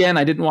 And again,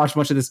 I didn't watch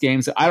much of this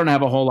game, so I don't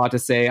have a whole lot to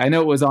say. I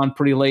know it was on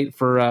pretty late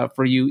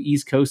for you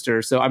East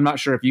Coasters, so I'm not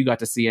sure if you got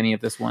to see any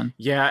of this one.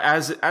 Yeah,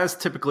 as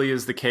typically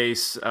is the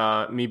case,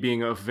 me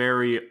being a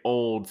very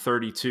old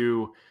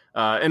 32,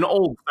 an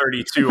old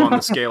 32 on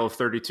the scale of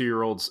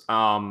 32-year-olds,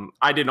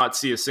 I did not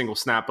see a single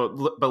snap. But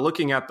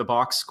looking at the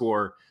box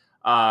score,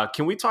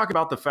 can we talk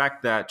about the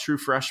fact that true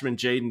freshman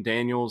Jaden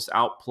Daniels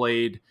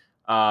outplayed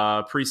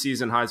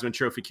preseason Heisman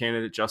Trophy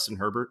candidate Justin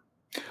Herbert?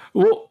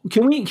 Well,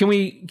 can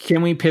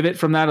we pivot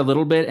from that a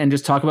little bit and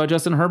just talk about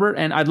Justin Herbert?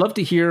 And I'd love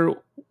to hear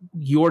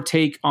your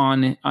take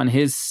on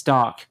his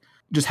stock,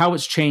 just how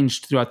it's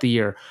changed throughout the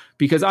year.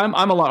 Because I'm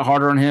a lot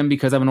harder on him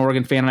because I'm an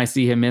Oregon fan and I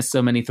see him miss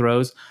so many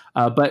throws.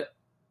 But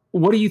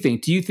what do you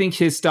think? Do you think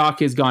his stock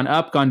has gone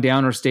up, gone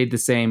down, or stayed the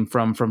same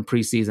from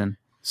preseason?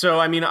 So,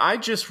 I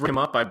just ran him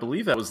up. I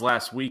believe that was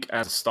last week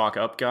as a stock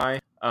up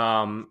guy.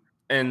 And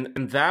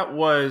that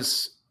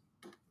was,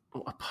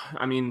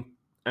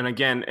 and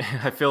again,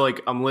 I feel like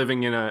I'm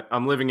living in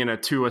a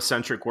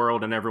Tua-centric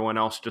world, and everyone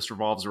else just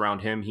revolves around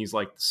him. He's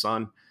like the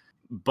sun.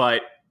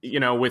 But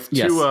with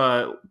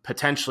Tua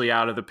potentially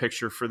out of the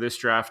picture for this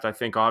draft, I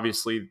think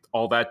obviously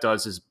all that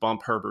does is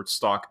bump Herbert's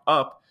stock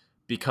up,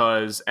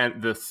 because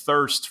the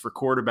thirst for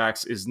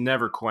quarterbacks is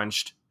never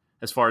quenched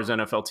as far as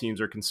NFL teams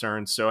are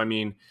concerned. So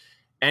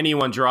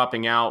anyone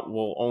dropping out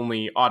will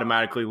only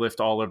automatically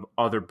lift all of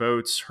other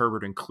boats,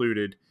 Herbert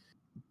included.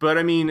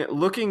 But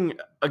looking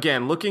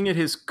at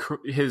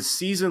his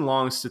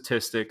season-long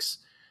statistics,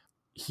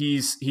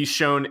 he's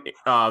shown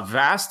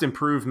vast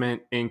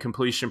improvement in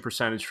completion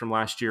percentage from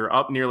last year,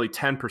 up nearly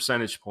 10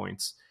 percentage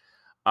points.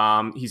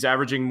 He's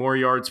averaging more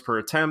yards per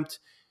attempt.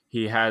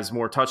 He has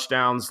more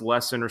touchdowns,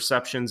 less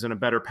interceptions, and a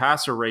better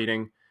passer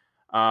rating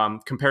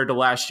compared to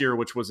last year,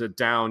 which was a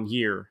down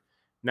year.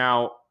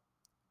 Now,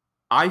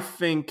 I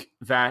think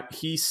that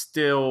he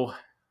still...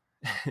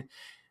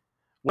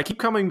 What I keep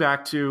coming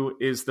back to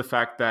is the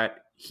fact that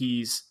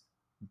he's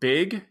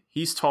big,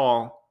 he's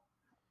tall,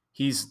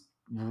 he's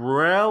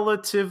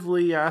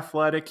relatively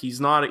athletic.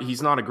 He's not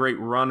a great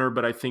runner,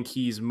 but I think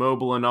he's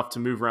mobile enough to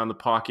move around the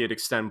pocket,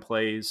 extend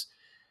plays.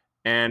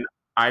 And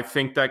I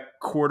think that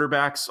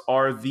quarterbacks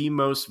are the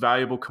most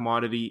valuable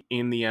commodity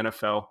in the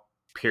NFL,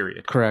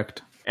 period.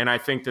 Correct. And I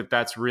think that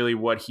that's really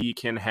what he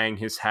can hang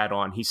his hat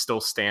on. He's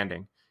still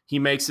standing. He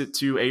makes it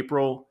to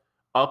April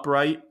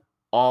upright,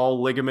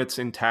 all ligaments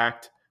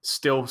intact,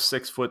 still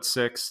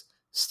 6'6",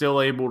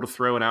 still able to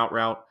throw an out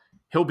route.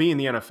 He'll be in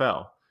the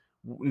NFL.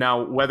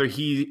 Now, whether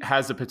he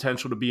has the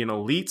potential to be an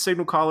elite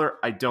signal caller,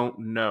 I don't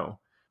know.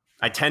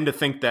 I tend to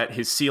think that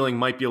his ceiling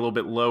might be a little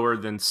bit lower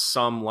than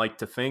some like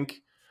to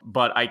think,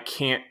 but I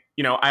can't,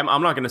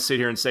 I'm not going to sit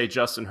here and say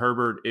Justin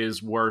Herbert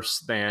is worse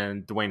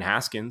than Dwayne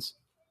Haskins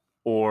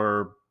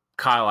or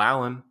Kyle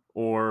Allen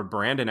or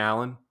Brandon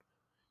Allen.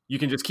 You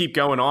can just keep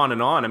going on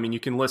and on. You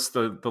can list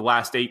the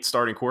last 8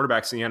 starting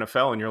quarterbacks in the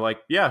NFL, and you're like,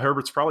 yeah,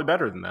 Herbert's probably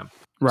better than them.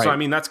 Right.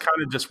 So, that's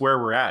kind of just where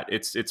we're at.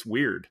 It's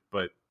weird,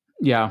 but.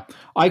 Yeah.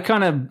 I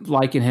kind of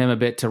liken him a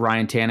bit to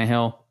Ryan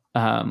Tannehill.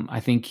 I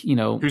think,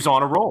 who's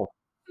on a roll.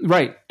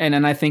 Right.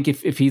 And I think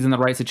if he's in the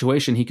right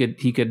situation, he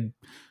could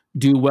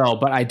do well,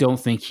 but I don't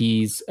think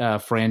he's a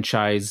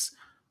franchise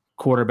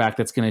quarterback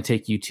that's going to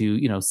take you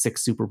to,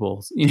 6 Super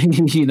Bowls.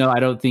 I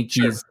don't think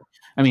he's,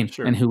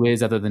 and who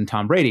is other than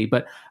Tom Brady,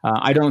 but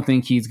I don't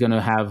think he's going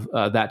to have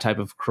that type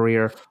of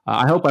career.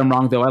 I hope I'm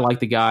wrong though. I like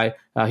the guy.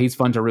 He's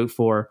fun to root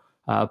for.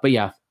 But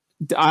yeah,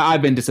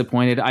 I've been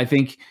disappointed. I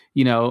think,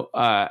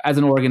 as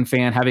an Oregon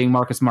fan, having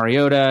Marcus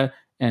Mariota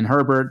and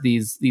Herbert,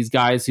 these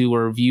guys who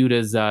were viewed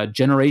as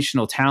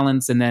generational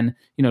talents, and then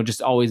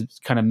just always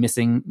kind of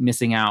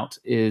missing out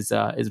is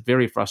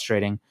very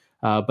frustrating.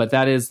 But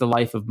that is the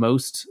life of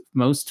most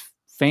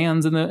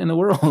fans in the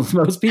world.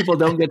 Most people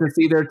don't get to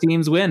see their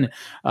teams win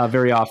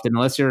very often,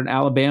 unless you're an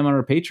Alabama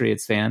or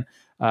Patriots fan.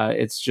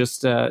 It's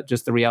just the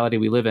reality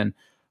we live in.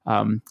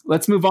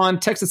 Let's move on.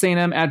 Texas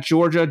A&M at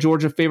Georgia.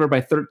 Georgia favored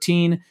by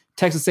 13.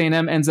 Texas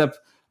A&M ends up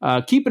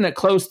keeping it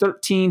close,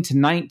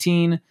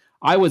 13-19.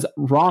 I was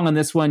wrong on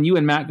this one. You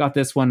and Matt got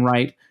this one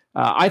right.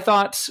 I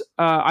thought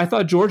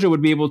Georgia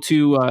would be able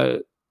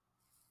to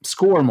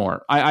score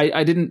more.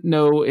 I didn't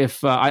know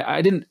if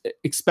I didn't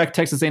expect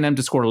Texas A&M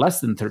to score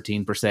less than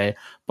 13 per se,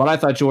 but I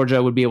thought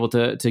Georgia would be able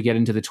to get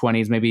into the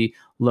 20s, maybe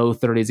low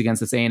 30s against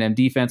this A&M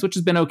defense, which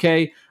has been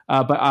okay.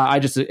 But I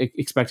just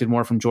expected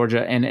more from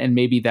Georgia, and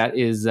maybe that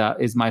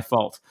is my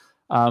fault.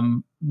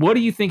 What do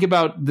you think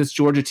about this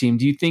Georgia team?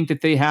 Do you think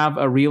that they have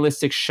a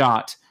realistic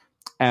shot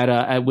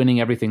at winning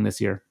everything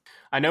this year?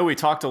 I know we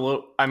talked a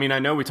little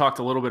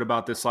bit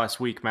about this last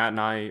week. Matt and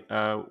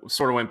I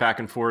sort of went back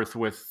and forth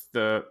with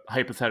the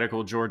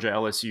hypothetical Georgia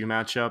LSU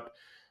matchup.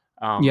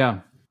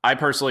 I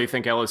personally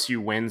think LSU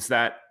wins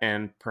that,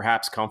 and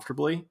perhaps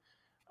comfortably,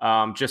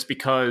 just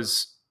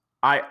because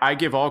I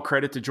give all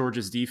credit to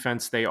Georgia's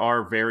defense. They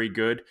are very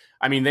good.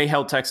 I mean, they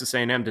held Texas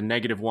A&M to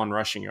 -1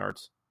 rushing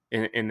yards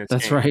in this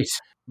That's game. right.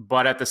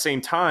 But at the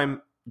same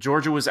time,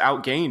 Georgia was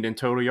outgained in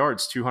total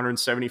yards,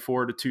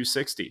 274 to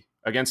 260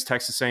 against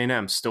Texas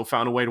A&M. Still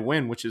found a way to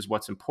win, which is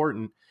what's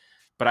important.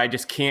 But I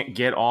just can't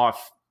get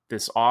off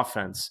this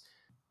offense.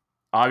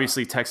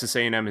 Obviously, Texas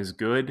A&M is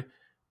good,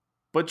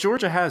 but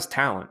Georgia has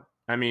talent.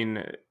 I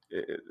mean,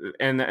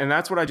 and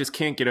that's what I just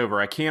can't get over.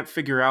 I can't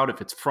figure out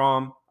if it's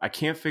I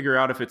can't figure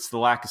out if it's the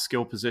lack of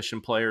skill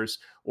position players,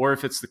 or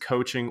if it's the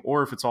coaching,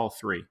 or if it's all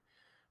three.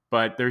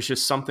 But there's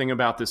just something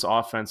about this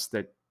offense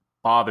that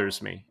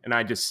bothers me, and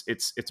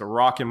it's a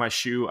rock in my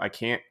shoe. I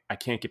can't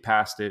get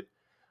past it.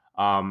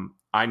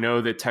 I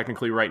know that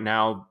technically right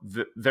now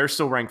they're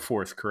still ranked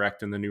 4th,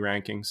 correct, in the new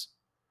rankings?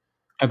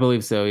 I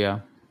believe so, yeah.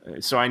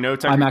 So I know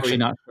technically, I'm actually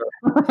not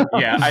sure.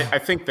 Yeah, I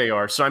think they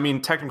are. So I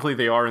mean, technically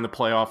they are in the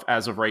playoff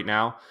as of right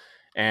now.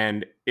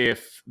 And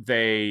if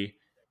they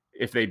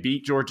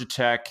beat Georgia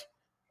Tech,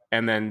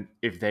 and then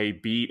if they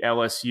beat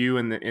LSU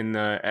in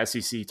the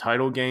SEC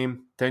title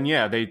game, then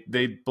yeah,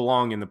 they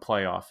belong in the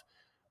playoff.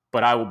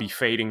 But I will be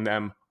fading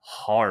them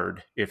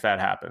hard if that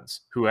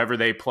happens. Whoever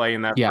they play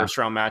in that first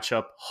round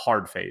matchup,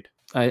 hard fade.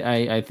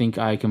 I think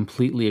I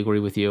completely agree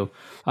with you.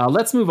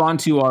 Let's move on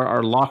to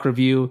our lock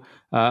review.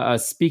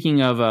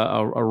 Speaking of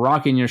a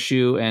rock in your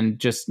shoe and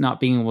just not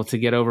being able to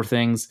get over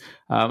things,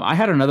 I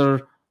had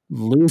another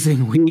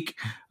losing week.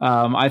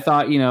 I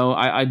thought,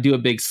 I'd do a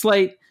big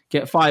slate,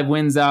 get 5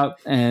 wins out,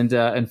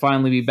 and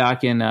finally be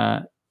back in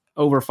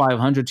over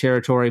 500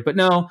 territory. But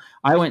no,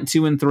 I went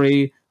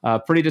 2-3.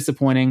 Pretty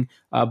disappointing.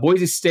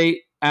 Boise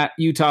State at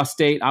Utah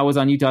State. I was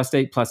on Utah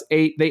State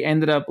 +8. They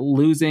ended up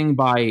losing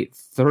by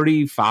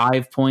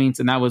 35 points,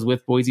 and that was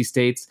with Boise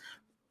State's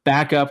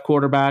backup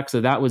quarterback.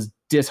 So that was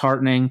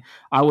disheartening.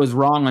 I was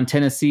wrong on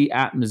Tennessee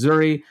at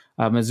Missouri.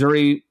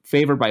 Missouri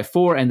favored by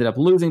 4, ended up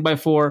losing by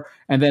 4.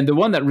 And then the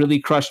one that really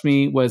crushed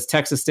me was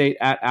Texas State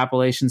at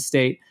Appalachian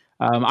State.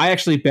 I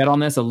actually bet on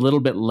this a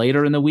little bit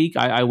later in the week.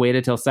 I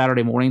waited till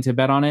Saturday morning to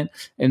bet on it.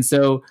 And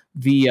so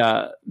the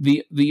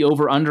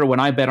over under when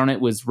I bet on it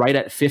was right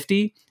at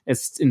 50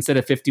 instead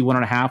of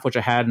 51.5, which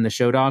I had in the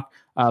show doc.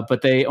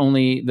 But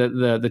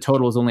the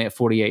total was only at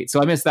 48.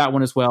 So I missed that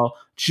one as well,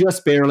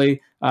 just barely.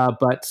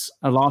 But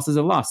a loss is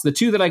a loss. The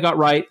 2 that I got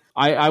right,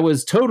 I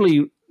was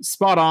totally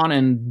spot on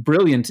and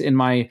brilliant in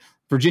my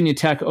Virginia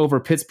Tech over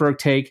Pittsburgh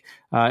take.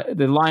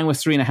 The line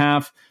was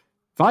 3.5.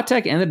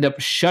 Tech ended up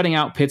shutting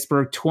out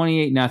Pittsburgh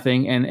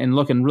 28-0 and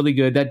looking really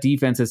good. That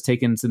defense has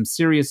taken some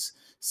serious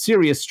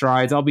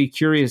strides. I'll be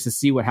curious to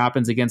see what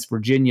happens against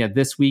Virginia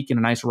this week in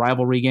a nice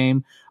rivalry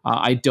game.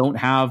 I don't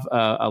have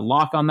a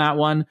lock on that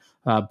one,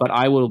 but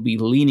I will be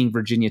leaning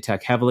Virginia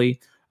Tech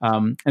heavily.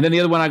 And then the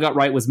other one I got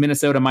right was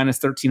Minnesota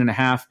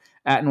 -13.5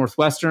 at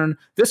Northwestern.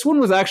 This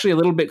one was actually a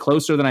little bit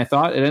closer than I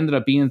thought. It ended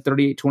up being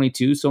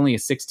 38-22, so only a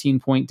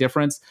 16-point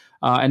difference.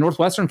 And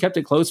Northwestern kept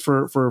it close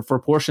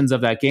for portions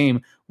of that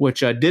game, which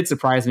did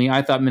surprise me.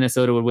 I thought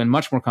Minnesota would win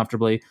much more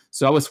comfortably,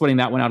 so I was sweating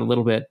that one out a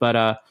little bit,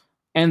 but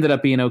ended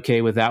up being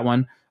okay with that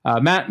one.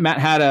 Matt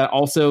had a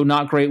also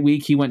not great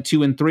week. He went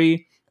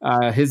 2-3.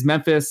 His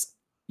Memphis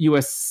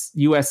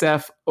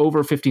USF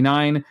over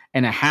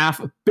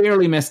 59.5,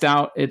 barely missed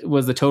out. It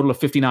was the total of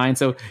 59.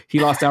 So he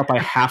lost out by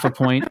half a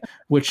point,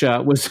 which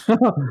was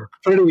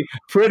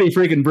pretty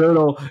freaking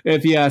brutal,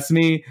 if you ask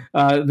me.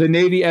 The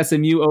Navy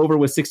SMU over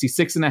was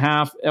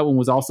 66.5. That one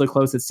was also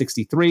close at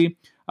 63.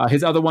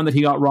 His other one that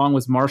he got wrong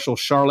was Marshall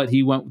Charlotte.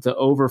 He went to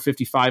over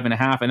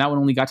 55.5, and that one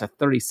only got to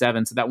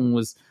 37. So that one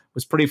was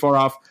pretty far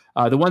off.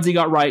 The ones he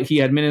got right, he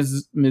had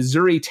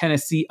Missouri,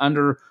 Tennessee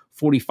under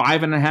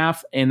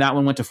 45.5, and that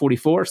one went to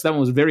 44. So that one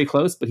was very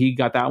close, but he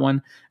got that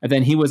one. And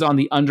then he was on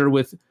the under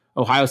with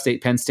Ohio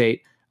State, Penn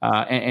State,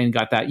 and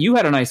got that. You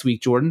had a nice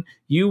week, Jordan.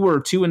 You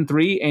were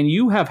 2-3, and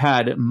you have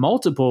had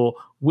multiple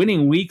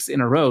winning weeks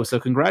in a row. So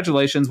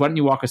congratulations. Why don't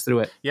you walk us through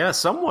it? Yeah,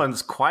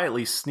 someone's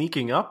quietly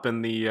sneaking up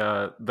in the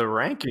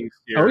rankings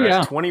here. Oh,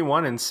 yeah.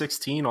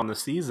 21-16 on the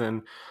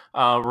season,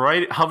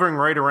 hovering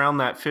right around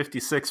that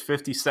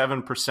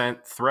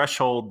 56-57%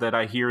 threshold that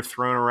I hear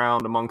thrown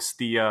around amongst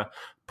the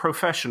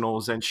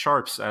professionals and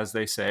sharps, as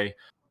they say.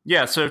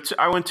 Yeah, so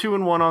I went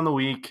 2-1 on the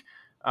week.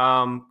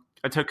 I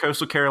took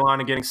Coastal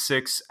Carolina getting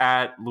 6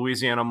 at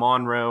Louisiana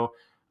Monroe.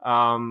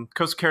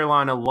 Coastal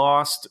Carolina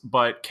lost,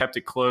 but kept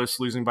it close,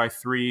 losing by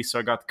 3. So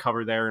I got the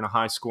cover there in a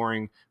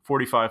high-scoring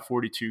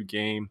 45-42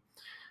 game.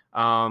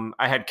 I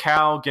had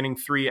Cal getting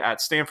 3 at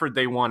Stanford.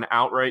 They won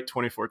outright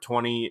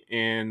 24-20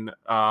 in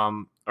a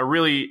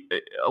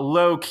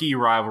low-key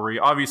rivalry.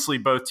 Obviously,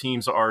 both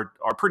teams are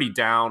pretty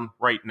down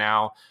right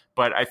now,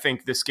 but I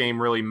think this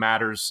game really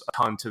matters a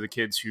ton to the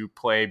kids who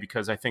play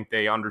because I think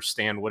they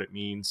understand what it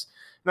means.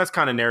 And that's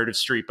kind of narrative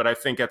street, but I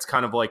think that's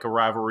kind of like a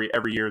rivalry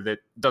every year that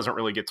doesn't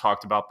really get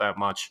talked about that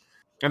much.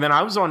 And then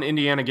I was on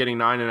Indiana getting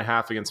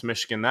 9.5 against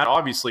Michigan. That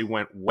obviously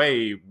went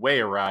way, way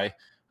awry.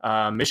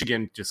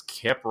 Michigan just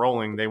kept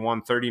rolling. They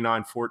won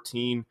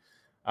 39-14.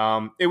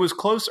 It was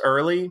close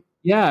early.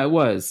 Yeah, it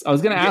was. I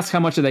was going to ask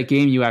how much of that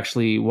game you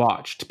actually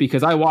watched,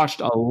 because I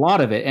watched a lot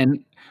of it,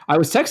 and I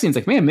was texting. It's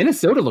like, man,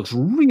 Minnesota looks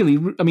really.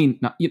 I mean,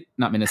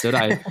 not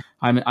Minnesota.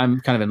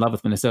 I'm kind of in love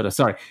with Minnesota.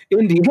 Sorry,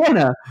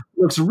 Indiana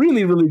looks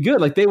really, really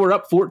good. Like they were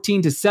up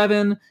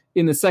 14-7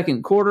 in the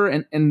second quarter,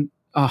 and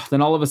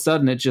then all of a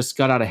sudden it just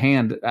got out of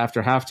hand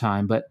after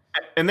halftime.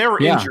 And there were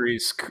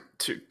injuries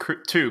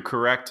too,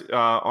 correct?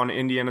 On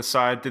Indiana's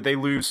side, did they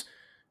lose?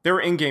 There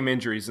were in-game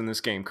injuries in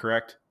this game,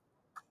 correct?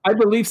 I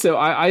believe so.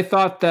 I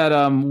thought that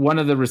one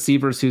of the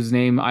receivers whose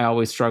name I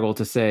always struggle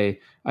to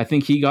say, I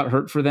think he got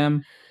hurt for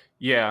them.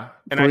 Yeah,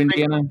 and I think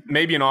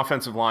maybe an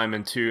offensive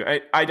lineman too.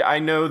 I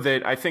know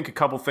that I think a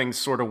couple things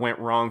sort of went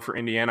wrong for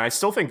Indiana. I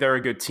still think they're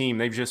a good team.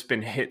 They've just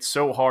been hit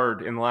so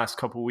hard in the last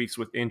couple of weeks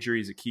with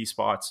injuries at key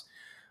spots.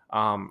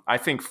 I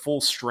think full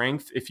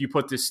strength, if you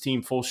put this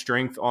team full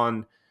strength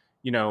on,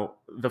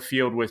 the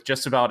field with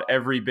just about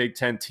every Big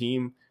Ten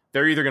team,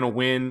 they're either going to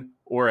win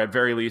or at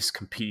very least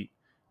compete.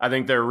 I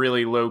think they're a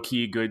really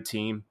low-key good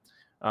team.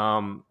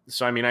 So,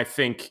 I mean, I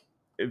think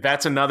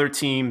that's another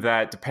team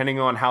that, depending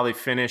on how they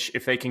finish,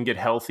 if they can get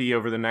healthy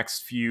over the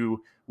next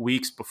few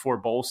weeks before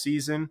bowl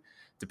season,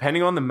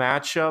 depending on the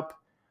matchup,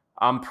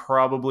 I'm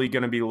probably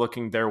going to be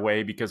looking their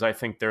way because I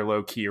think they're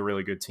low-key a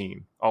really good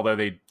team, although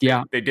they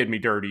did me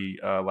dirty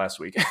last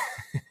week.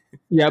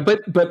 Yeah,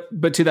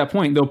 but to that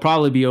point, they'll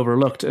probably be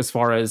overlooked as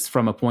far as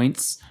from a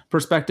points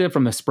perspective,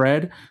 from the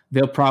spread.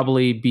 They'll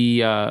probably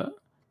be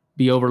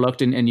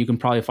overlooked, and you can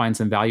probably find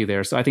some value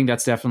there. So I think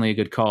that's definitely a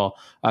good call.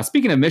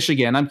 Speaking of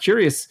Michigan, I'm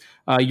curious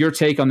your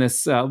take on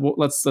this.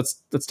 Let's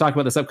talk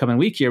about this upcoming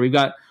week here. We've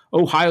got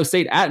Ohio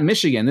State at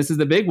Michigan. This is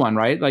the big one,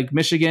 right? Like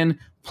Michigan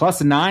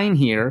 +9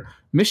 here.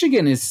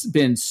 Michigan has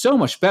been so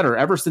much better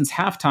ever since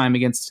halftime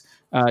against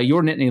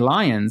your Nittany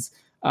Lions.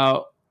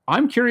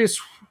 I'm curious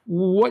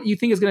what you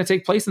think is going to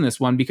take place in this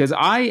one, because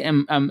I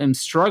am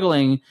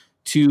struggling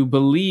to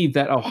believe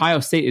that Ohio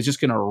State is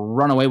just going to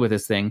run away with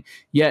this thing.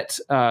 Yet,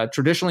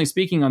 traditionally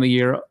speaking, on the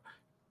year,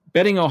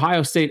 betting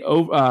Ohio State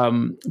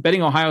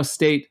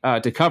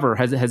to cover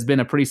has been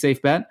a pretty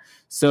safe bet.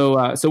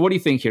 So what do you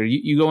think here?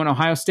 You go in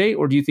Ohio State,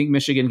 or do you think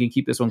Michigan can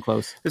keep this one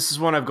close? This is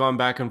one I've gone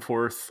back and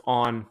forth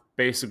on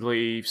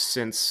basically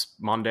since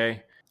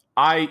Monday.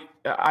 I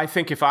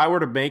think if I were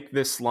to make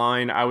this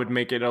line, I would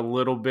make it a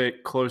little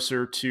bit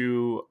closer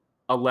to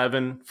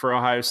 11 for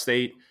Ohio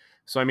State.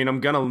 So, I mean, I'm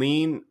going to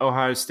lean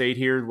Ohio State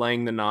here,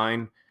 laying the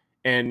 9.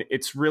 And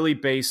it's really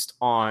based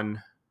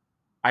on,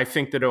 I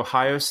think that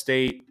Ohio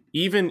State,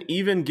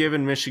 even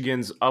given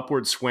Michigan's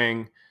upward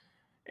swing,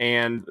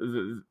 and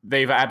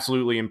they've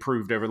absolutely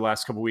improved over the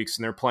last couple of weeks,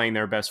 and they're playing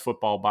their best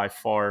football by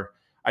far,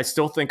 I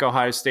still think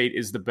Ohio State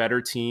is the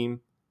better team,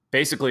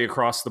 basically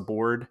across the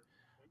board.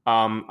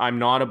 I'm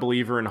not a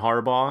believer in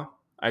Harbaugh.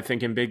 I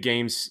think in big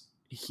games,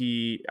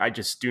 I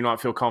just do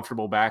not feel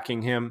comfortable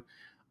backing him.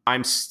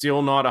 I'm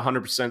still not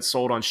 100%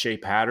 sold on Shea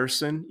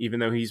Patterson, even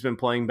though he's been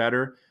playing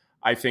better.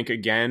 I think,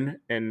 again,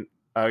 and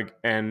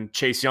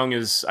Chase Young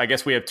is, I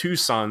guess we have two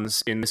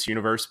sons in this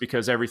universe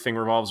because everything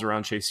revolves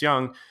around Chase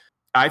Young.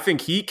 I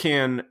think he's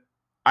going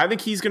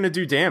to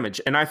do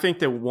damage. And I think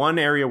that one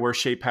area where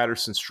Shea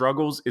Patterson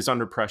struggles is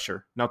under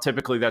pressure. Now,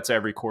 typically that's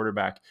every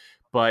quarterback,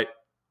 but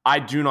I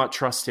do not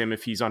trust him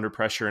if he's under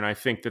pressure, and I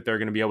think that they're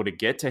going to be able to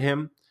get to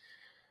him.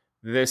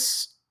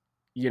 This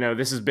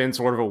has been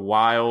sort of a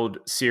wild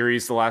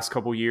series the last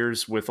couple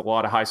years with a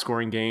lot of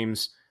high-scoring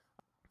games.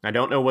 I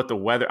don't know what the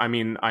weather... I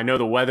mean, I know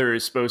the weather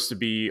is supposed to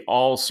be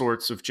all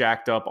sorts of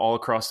jacked up all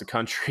across the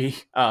country,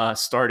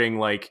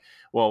 starting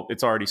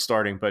it's already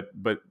starting,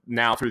 but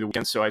now through the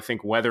weekend, so I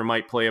think weather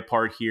might play a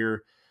part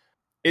here.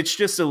 It's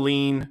just a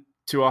lean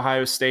to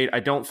Ohio State.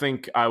 I don't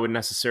think I would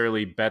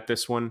necessarily bet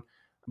this one,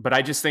 but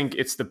I just think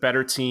it's the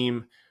better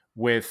team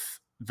with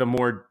the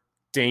more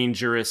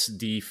dangerous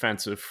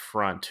defensive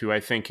front, who I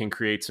think can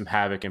create some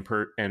havoc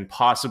and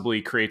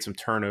possibly create some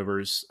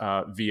turnovers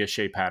via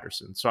Shea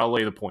Patterson. So I'll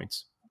lay the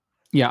points.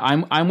 Yeah,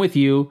 I'm with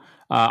you.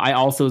 I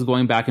also was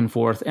going back and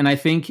forth, and I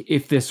think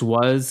if this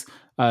was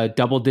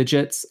double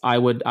digits, I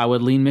would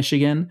lean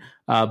Michigan.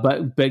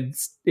 But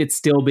it's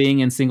still being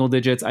in single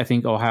digits. I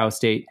think Ohio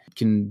State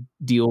can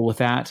deal with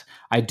that.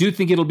 I do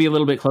think it'll be a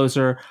little bit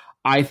closer.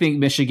 I think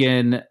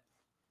Michigan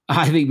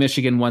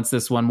wants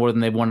this one more than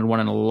they've wanted one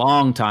in a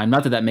long time.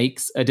 Not that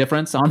makes a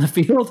difference on the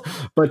field,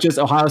 but just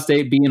Ohio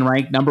State being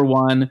ranked number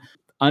 1,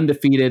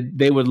 undefeated.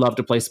 They would love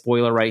to play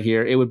spoiler right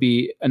here. It would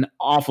be an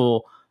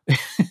awful.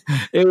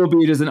 It would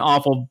be just an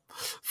awful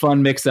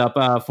fun mix up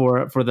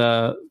for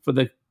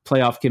the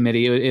playoff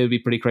committee. It would be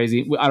pretty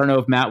crazy. I don't know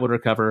if Matt would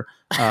recover,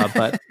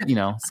 but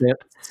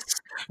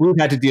we've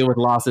had to deal with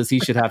losses. He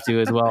should have to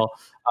as well.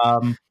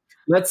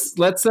 Let's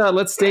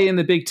stay in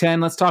the Big Ten.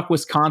 Let's talk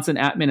Wisconsin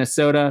at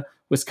Minnesota.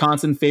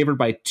 Wisconsin favored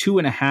by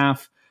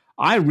 2.5.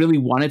 I really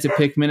wanted to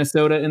pick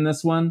Minnesota in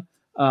this one,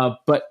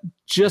 but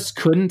just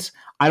couldn't.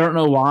 I don't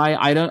know why.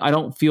 I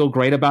don't feel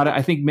great about it.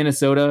 I think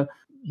Minnesota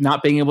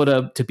not being able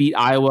to beat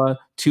Iowa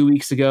 2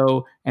 weeks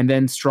ago and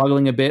then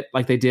struggling a bit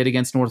like they did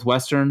against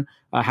Northwestern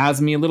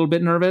has me a little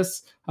bit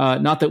nervous.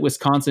 Not that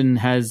Wisconsin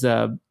has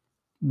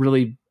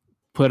really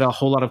put a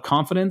whole lot of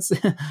confidence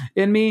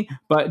in me,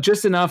 but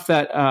just enough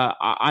that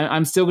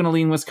I'm still going to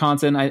lean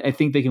Wisconsin. I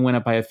think they can win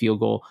it by a field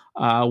goal.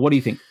 What do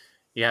you think?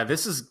 Yeah,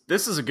 this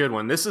is a good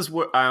one. This is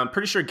what I'm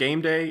pretty sure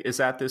game day is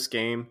at this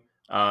game.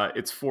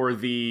 It's for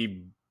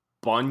the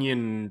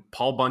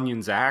Paul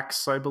Bunyan's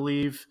axe, I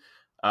believe.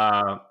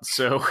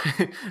 So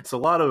it's a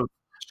lot of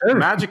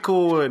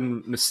magical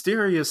and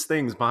mysterious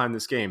things behind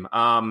this game.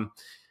 I'm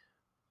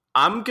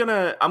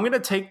gonna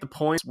take the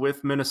points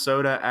with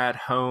Minnesota at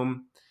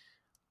home.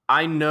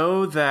 I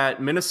know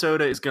that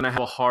Minnesota is gonna have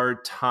a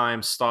hard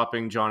time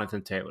stopping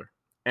Jonathan Taylor,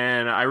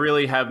 and I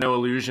really have no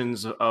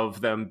illusions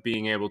of them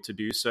being able to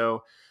do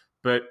so.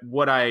 But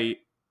what I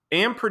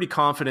am pretty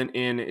confident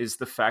in is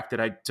the fact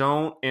that I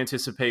don't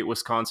anticipate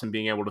Wisconsin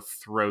being able to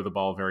throw the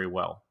ball very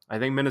well. I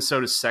think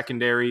Minnesota's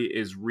secondary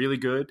is really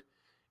good.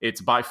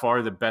 It's by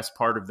far the best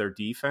part of their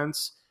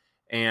defense.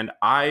 And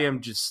I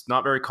am just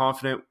not very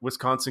confident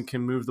Wisconsin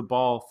can move the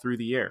ball through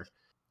the air.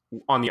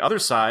 On the other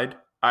side,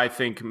 I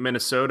think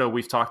Minnesota,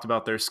 we've talked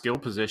about their skill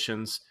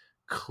positions,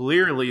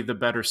 clearly the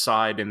better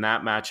side in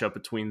that matchup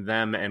between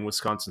them and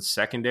Wisconsin's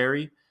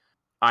secondary.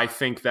 I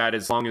think that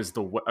as long as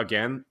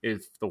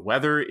if the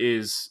weather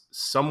is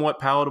somewhat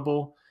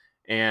palatable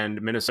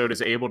and Minnesota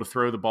is able to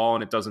throw the ball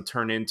and it doesn't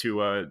turn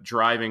into a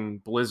driving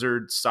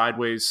blizzard,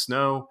 sideways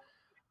snow,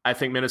 I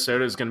think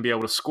Minnesota is going to be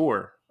able to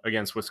score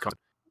against Wisconsin.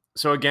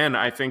 So again,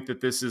 I think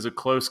that this is a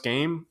close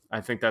game. I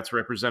think that's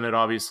represented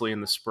obviously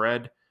in the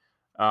spread.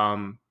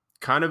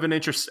 Kind of an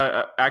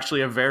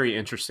actually a very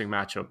interesting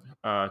matchup,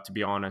 to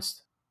be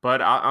honest.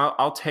 But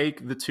I'll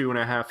take the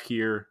 2.5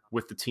 here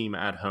with the team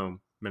at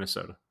home,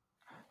 Minnesota.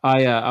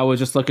 I was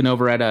just looking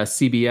over at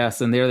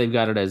CBS, and there they've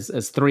got it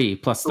as 3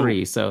 plus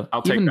 3, so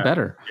I'll take even that.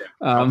 better.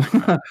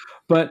 Yeah,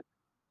 but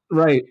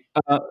right,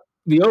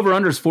 the over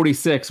under is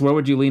 46. Where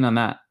would you lean on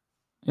that?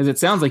 Because it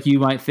sounds like you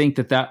might think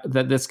that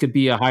this could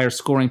be a higher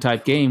scoring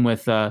type game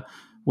with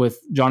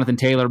Jonathan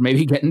Taylor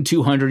maybe getting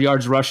 200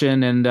 yards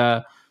rushing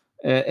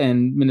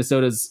and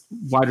Minnesota's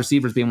wide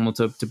receivers being able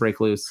to break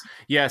loose.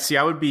 Yeah, see,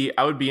 I would be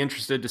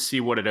interested to see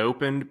what it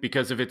opened,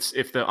 because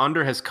if the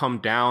under has come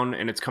down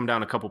and it's come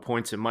down a couple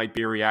points, it might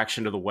be a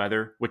reaction to the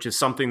weather, which is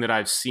something that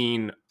I've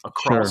seen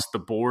across the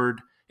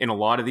board in a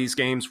lot of these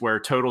games where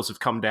totals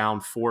have come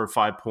down 4 or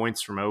 5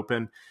 points from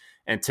open,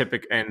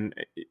 and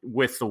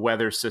with the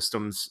weather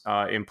systems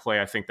in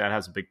play, I think that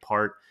has a big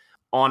part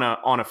on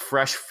a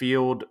fresh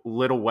field.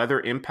 Little weather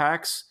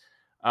impacts.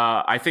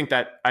 I think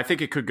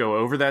it could go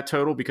over that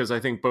total, because I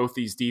think both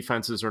these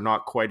defenses are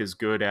not quite as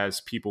good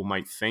as people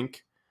might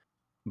think.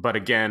 But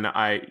again,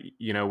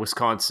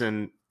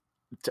 Wisconsin,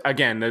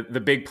 again,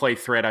 the big play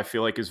threat I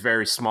feel like is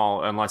very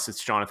small unless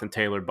it's Jonathan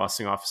Taylor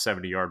busting off a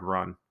 70-yard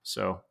run.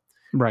 So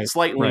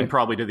slightly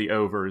probably to the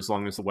over as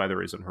long as the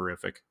weather isn't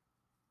horrific.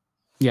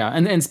 Yeah,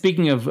 and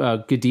speaking of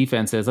good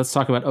defenses, let's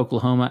talk about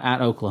Oklahoma at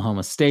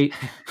Oklahoma State.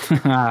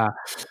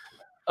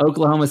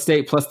 Oklahoma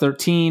State plus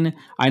 13.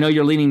 I know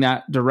you're leaning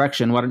that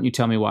direction. Why don't you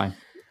tell me why?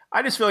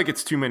 I just feel like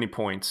it's too many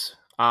points.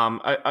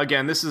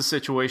 Again, this is a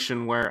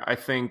situation where I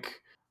think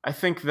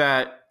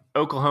that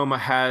Oklahoma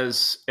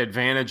has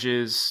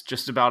advantages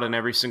just about in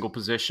every single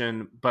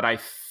position, but I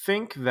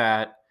think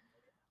that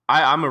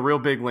I'm a real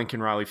big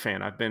Lincoln Riley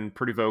fan. I've been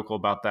pretty vocal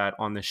about that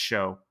on this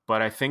show,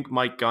 but I think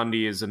Mike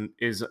Gundy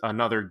is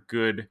another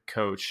good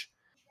coach.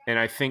 And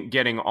I think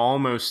getting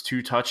almost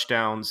 2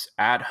 touchdowns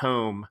at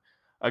home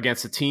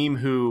against a team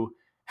who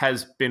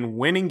has been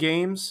winning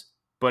games,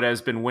 but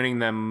has been winning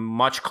them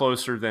much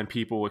closer than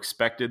people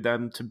expected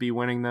them to be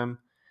winning them.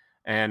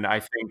 And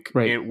I think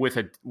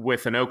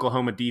with an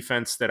Oklahoma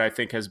defense that I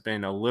think has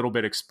been a little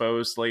bit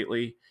exposed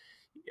lately,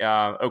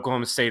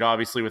 Oklahoma State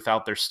obviously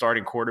without their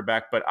starting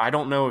quarterback, but I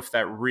don't know if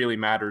that really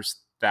matters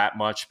that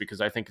much because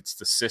I think it's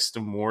the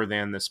system more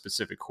than the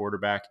specific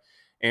quarterback.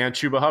 And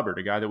Chuba Hubbard,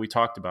 a guy that we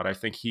talked about, I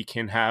think he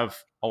can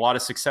have a lot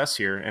of success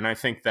here. And I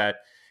think that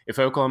if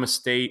Oklahoma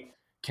State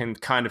can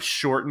kind of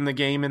shorten the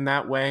game in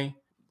that way,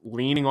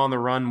 leaning on the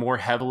run more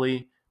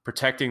heavily,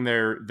 protecting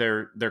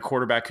their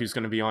quarterback who's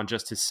going to be on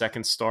just his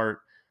second start,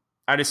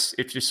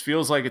 it just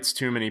feels like it's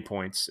too many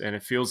points, and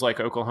it feels like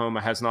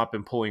Oklahoma has not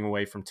been pulling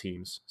away from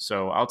teams.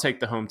 So I'll take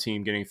the home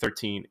team getting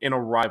 13 in a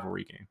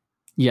rivalry game.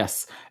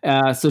 Yes.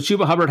 So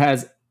Chuba Hubbard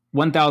has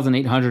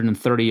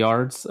 1,830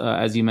 yards,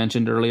 as you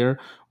mentioned earlier.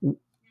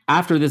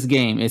 After this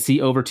game, is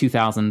he over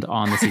 2,000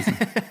 on the season?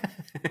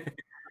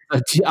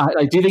 Do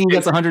you think he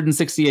gets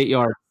 168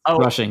 yards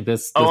rushing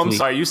this I'm week?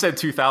 sorry. You said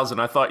 2,000.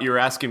 I thought you were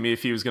asking me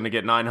if he was going to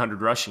get 900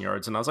 rushing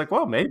yards. And I was like,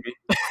 well, maybe.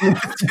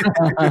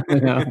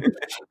 No.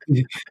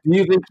 Do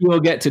you think he will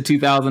get to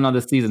 2,000 on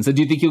the season? So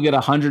do you think he'll get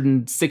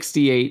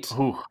 168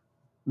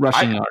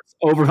 rushing yards?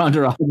 Over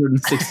under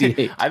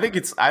 168? I think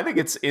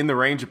it's in the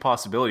range of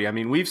possibility. I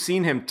mean, we've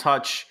seen him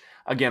touch,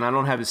 again, I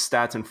don't have his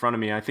stats in front of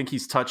me. I think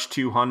he's touched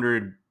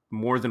 200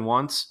 more than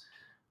once,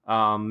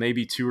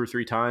 maybe 2 or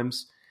 3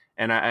 times.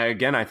 And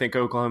I think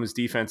Oklahoma's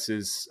defense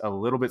is a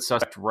little bit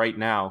suspect right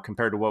now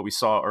compared to what we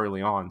saw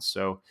early on.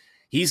 So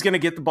he's going to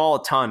get the ball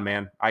a ton,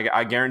 man.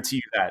 I guarantee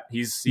you that.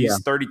 He's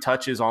 30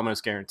 touches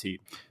almost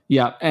guaranteed.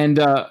 Yeah, and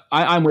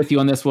I'm with you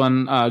on this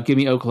one. Give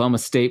me Oklahoma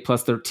State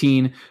plus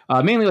 13.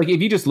 Mainly, like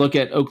if you just look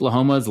at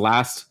Oklahoma's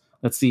last,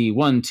 let's see,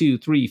 1, 2,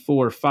 3,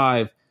 4,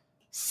 5,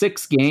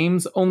 6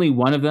 games, only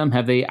one of them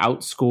have they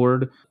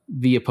outscored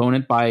the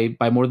opponent by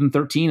more than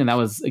 13, and that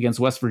was against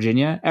West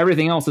Virginia.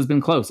 Everything else has been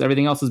close.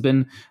 Everything else has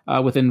been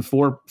within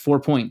four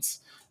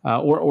points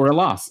or a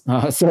loss.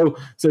 So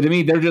to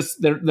me,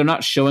 they're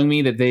not showing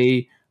me that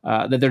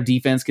that their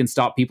defense can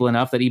stop people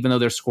enough that even though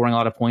they're scoring a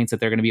lot of points,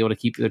 that they're going to be able to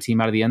keep their team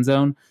out of the end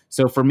zone.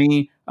 So for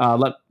me,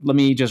 let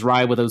me just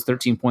ride with those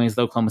 13 points.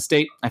 With Oklahoma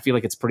State, I feel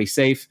like it's pretty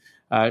safe.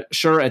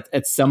 Sure,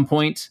 at some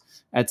point,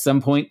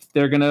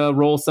 they're going to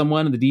roll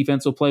someone and the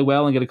defense will play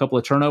well and get a couple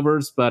of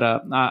turnovers. But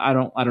I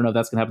don't know if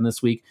that's going to happen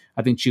this week.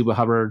 I think Chuba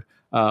Hubbard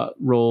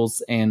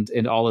rolls and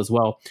all as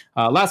well.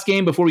 Last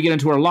game before we get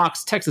into our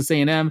locks, Texas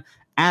A&M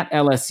at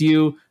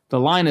LSU.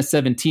 The line is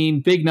 17.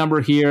 Big number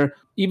here.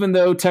 Even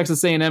though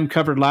Texas A&M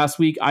covered last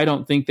week, I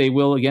don't think they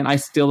will again. I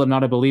still am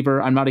not a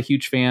believer. I'm not a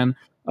huge fan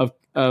of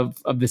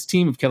this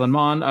team of Kellen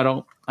Mond. I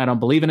don't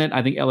believe in it.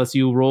 I think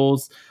LSU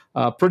rolls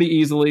pretty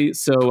easily.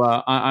 So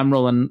I'm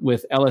rolling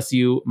with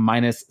LSU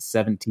minus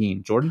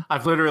 17. Jordan?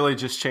 I've literally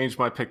just changed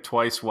my pick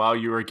twice while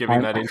you were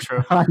giving that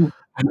intro.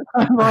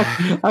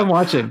 I'm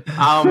watching.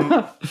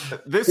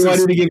 This I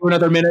need to give you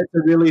another minute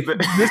to really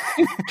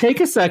take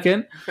a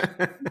second.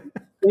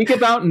 Think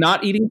about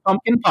not eating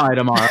pumpkin pie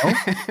tomorrow,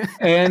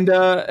 and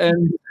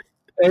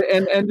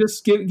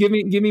just give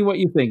me what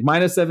you think.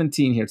 Minus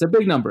 17 here. It's a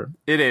big number.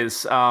 It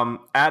is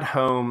at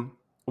home.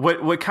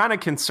 What kind of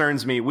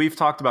concerns me, we've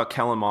talked about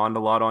Kellen Mond a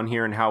lot on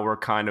here and how we're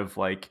kind of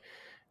like,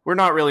 we're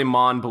not really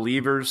Mond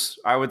believers,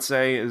 I would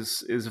say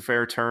is a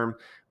fair term,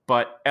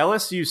 but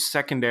LSU's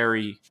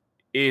secondary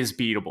is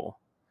beatable.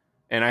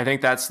 And I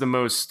think that's the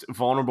most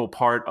vulnerable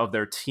part of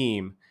their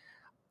team.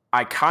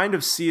 I kind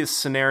of see a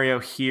scenario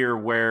here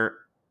where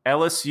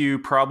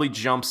LSU probably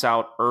jumps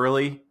out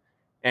early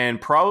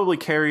and probably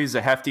carries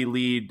a hefty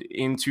lead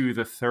into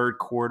the third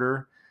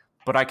quarter.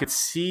 But I could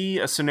see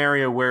a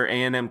scenario where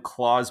A&M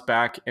claws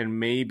back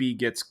and maybe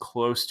gets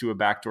close to a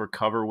backdoor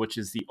cover, which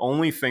is the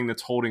only thing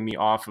that's holding me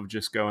off of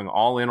just going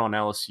all in on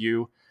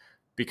LSU,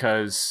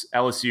 because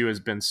LSU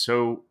has been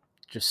so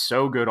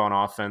good on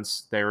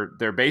offense.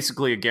 They're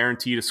basically a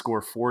guarantee to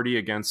score 40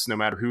 against no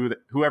matter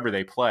whoever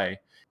they play.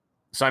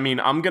 So, I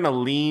mean, I'm going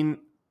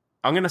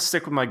to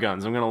stick with my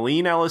guns. I'm going to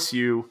lean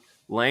LSU,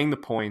 laying the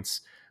points.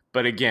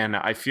 But again,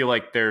 I feel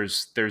like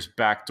there's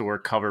backdoor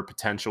cover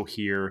potential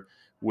here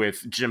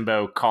with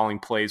Jimbo calling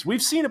plays.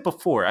 We've seen it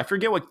before. I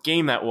forget what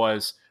game that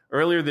was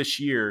earlier this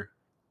year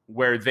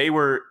where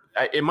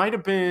it might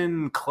have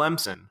been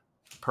Clemson,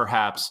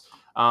 perhaps,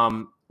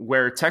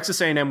 where Texas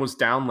A&M was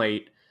down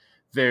late.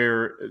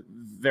 They're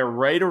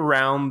right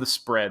around the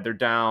spread. They're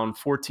down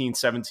 14,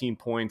 17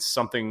 points,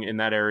 something in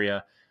that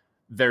area.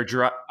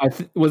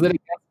 Was it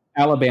against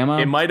Alabama?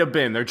 It might have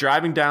been. They're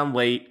driving down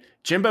late.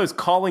 Jimbo's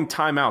calling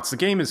timeouts. The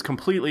game is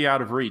completely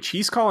out of reach.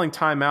 He's calling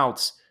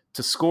timeouts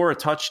to score a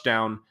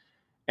touchdown,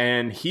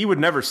 and he would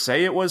never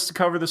say it was to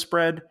cover the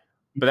spread,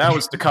 but that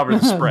was to cover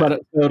the spread. But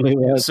it totally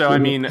was. So, I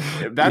mean,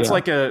 that's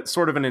like a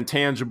sort of an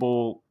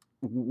intangible,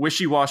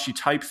 wishy-washy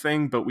type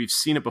thing, but we've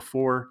seen it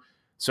before.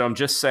 So I'm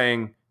just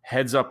saying,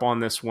 heads up on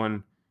this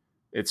one.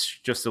 It's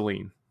just a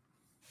lean.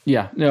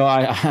 Yeah, no,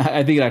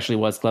 I think it actually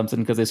was Clemson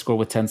because they scored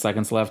with 10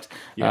 seconds left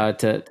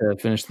to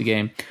finish the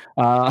game.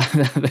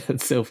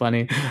 That's so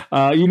funny.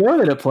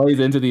 That it plays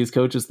into these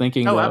coaches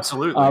thinking. Oh,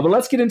 absolutely. But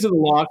let's get into the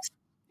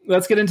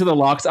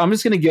locks. I'm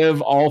just going to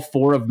give all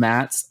 4 of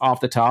Matt's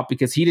off the top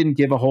because he didn't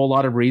give a whole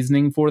lot of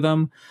reasoning for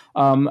them.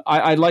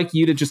 I'd like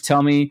you to just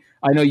tell me.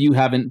 I know you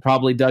haven't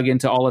probably dug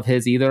into all of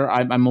his either.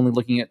 I'm only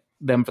looking at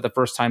them for the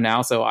first time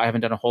now, so I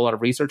haven't done a whole lot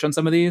of research on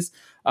some of these.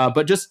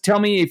 But just tell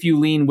me if you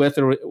lean with,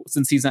 or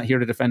since he's not here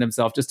to defend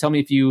himself, just tell me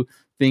if you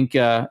think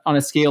on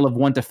a scale of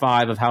 1 to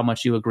 5 of how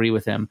much you agree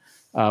with him.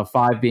 5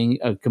 being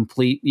a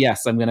complete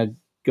yes, I'm going to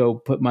go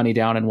put money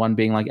down, and 1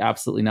 being like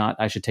absolutely not,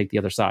 I should take the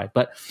other side.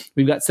 But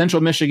we've got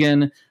Central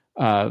Michigan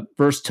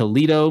versus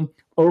Toledo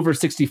over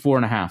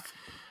 64.5.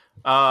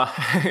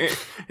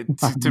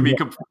 To be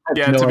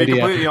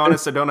completely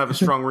honest, I don't have a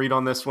strong read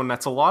on this one.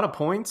 That's a lot of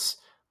points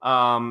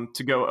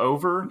to go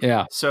over.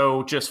 Yeah.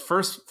 So just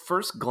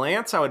first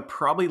glance, I would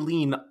probably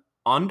lean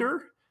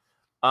under.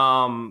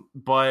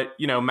 But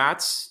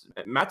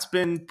Matt's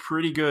been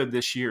pretty good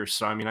this year.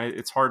 So I mean,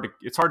 it's hard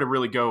to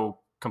really go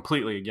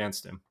completely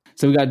against him.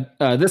 So we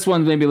got this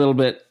one maybe a little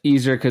bit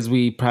easier because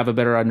we have a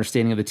better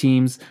understanding of the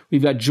teams.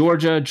 We've got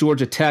Georgia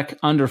Tech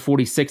under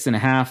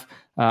 46.5.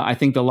 I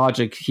think the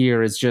logic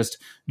here is just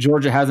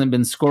Georgia hasn't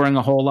been scoring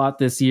a whole lot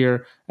this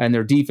year, and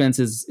their defense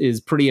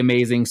is pretty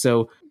amazing.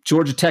 So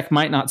Georgia Tech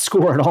might not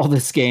score at all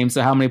this game.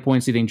 So how many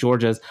points do you think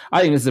Georgia's?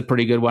 I think this is a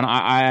pretty good one.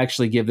 I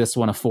actually give this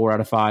one a 4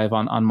 out of 5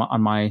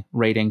 on my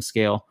rating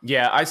scale.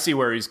 Yeah, I see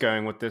where he's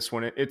going with this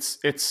one.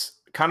 It's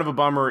kind of a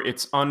bummer.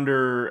 It's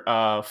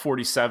under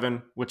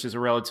 47, which is a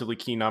relatively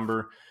key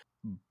number.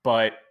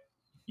 But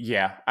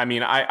yeah, I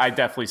mean, I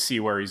definitely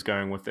see where he's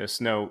going with this.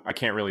 No, I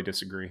can't really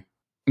disagree.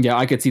 Yeah,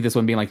 I could see this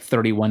one being like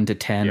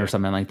 31-10 or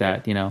something like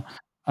that.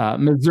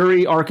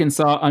 Missouri,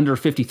 Arkansas under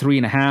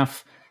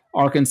 53.5.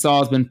 Arkansas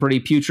has been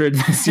pretty putrid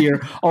this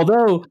year.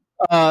 Although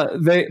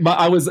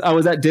I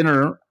was at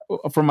dinner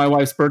for my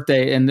wife's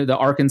birthday, and the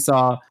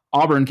Arkansas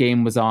Auburn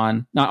game was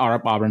on.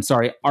 Not Auburn,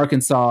 sorry,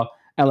 Arkansas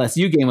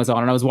LSU game was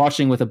on, and I was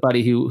watching with a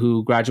buddy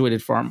who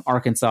graduated from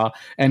Arkansas,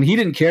 and he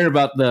didn't care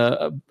about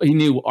he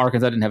knew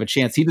Arkansas didn't have a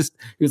chance. He was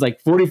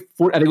like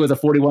 44, I think it was a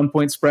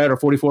 41-point spread or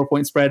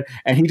 44-point spread,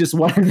 and he just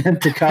wanted them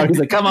to come. He's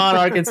like, come on,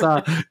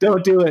 Arkansas,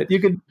 don't do it. You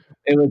could.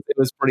 It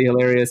was pretty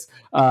hilarious.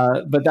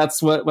 But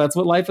that's what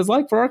life is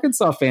like for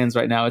Arkansas fans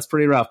right now. It's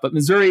pretty rough. But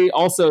Missouri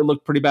also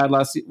looked pretty bad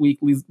last week,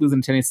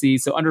 losing to Tennessee.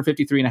 So under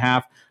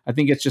 53.5. I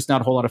think it's just not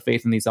a whole lot of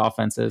faith in these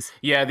offenses.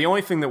 Yeah, the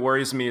only thing that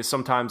worries me is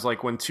sometimes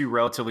like when 2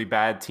 relatively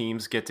bad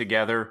teams get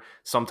together,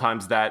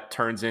 sometimes that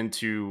turns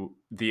into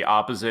the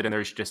opposite and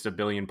there's just a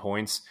billion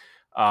points.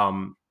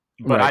 But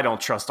right. I don't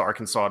trust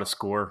Arkansas to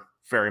score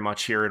very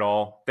much here at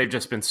all. They've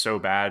just been so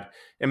bad.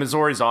 And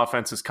Missouri's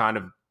offense has kind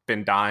of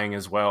been dying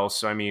as well.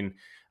 So, I mean,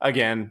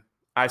 again,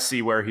 I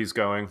see where he's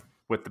going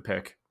with the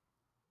pick.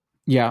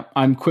 Yeah,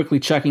 I'm quickly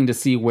checking to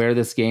see where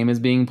this game is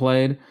being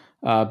played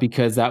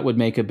because that would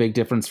make a big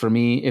difference for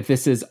me. If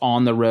this is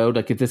on the road,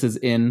 like if this is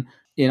in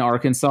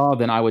Arkansas,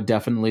 then I would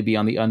definitely be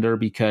on the under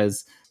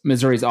because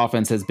Missouri's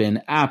offense has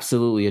been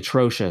absolutely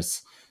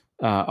atrocious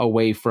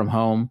away from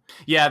home.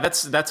 Yeah,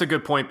 that's a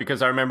good point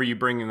because I remember you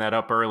bringing that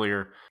up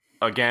earlier.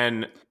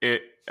 Again,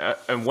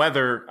 and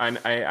weather,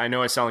 I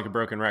know I sound like a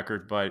broken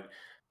record, but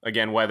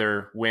again,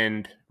 weather,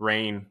 wind,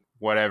 rain,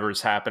 whatever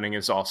is happening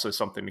is also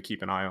something to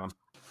keep an eye on.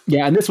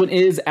 Yeah, and this one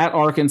is at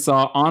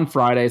Arkansas on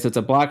Friday, so it's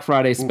a Black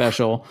Friday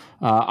special.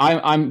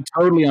 I'm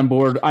totally on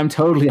board. I'm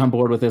totally on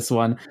board with this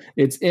one.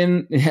 This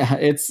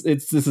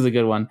is a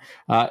good one.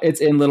 It's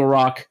in Little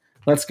Rock.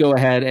 Let's go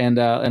ahead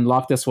and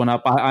lock this one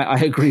up. I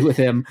agree with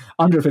him.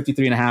 Under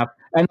 53.5.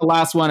 And the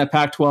last one at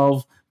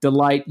Pac-12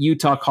 delight,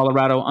 Utah,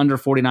 Colorado under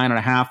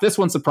 49.5. This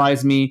one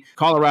surprised me.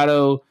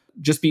 Colorado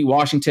just beat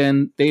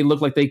Washington. They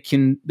look like they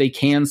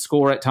can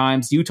score at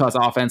times. Utah's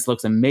offense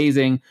looks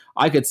amazing.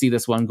 I could see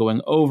this one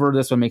going over.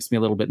 This one makes me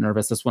a little bit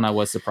nervous. This one I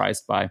was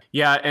surprised by.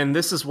 Yeah, and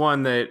this is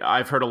one that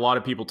I've heard a lot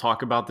of people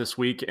talk about this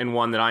week, and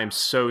one that I am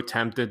so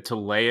tempted to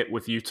lay it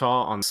with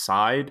Utah on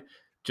side,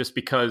 just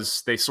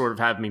because they sort of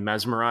have me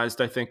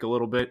mesmerized, I think, a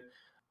little bit.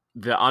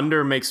 The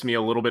under makes me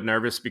a little bit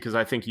nervous because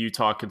I think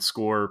Utah could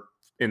score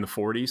in the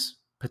 40s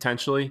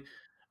potentially.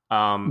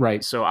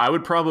 Right. So I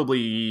would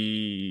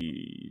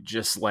probably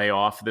just lay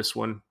off this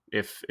one.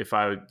 If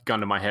I had gun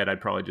to my head, I'd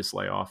probably just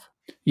lay off.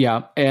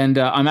 Yeah. And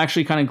I'm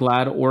actually kind of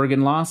glad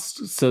Oregon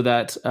lost so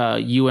that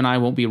you and I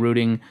won't be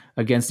rooting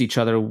against each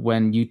other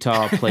when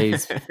Utah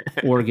plays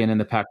Oregon in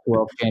the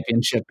Pac-12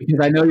 championship,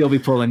 because I know you'll be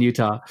pulling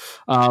Utah.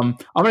 I'm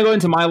going to go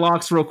into my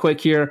locks real quick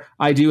here.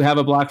 I do have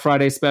a Black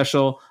Friday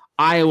special.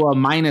 Iowa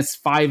minus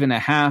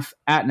 5.5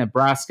 at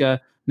Nebraska.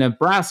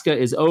 Nebraska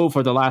is 0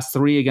 for the last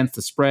 3 against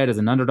the spread as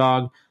an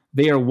underdog.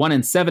 They are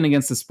 1-7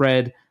 against the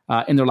spread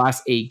in their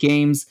last 8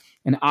 games.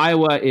 And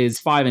Iowa is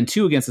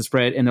 5-2 against the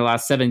spread in their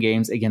last 7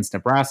 games against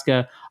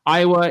Nebraska.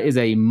 Iowa is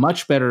a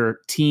much better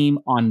team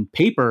on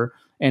paper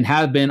and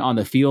have been on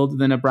the field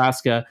than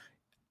Nebraska.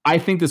 I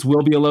think this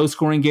will be a low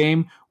scoring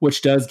game,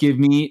 which does give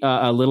me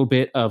a little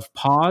bit of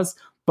pause.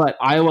 But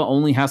Iowa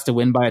only has to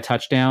win by a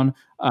touchdown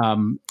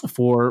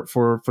for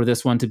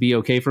this one to be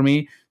okay for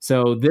me.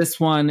 So this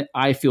one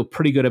I feel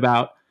pretty good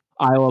about.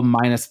 Iowa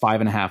minus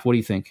 5.5. What do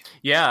you think?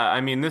 Yeah, I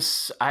mean,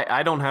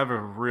 I don't have a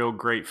real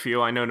great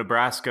feel. I know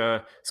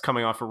Nebraska is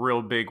coming off a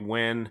real big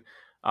win.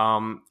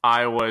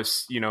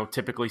 Iowa's,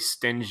 typically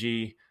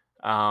stingy,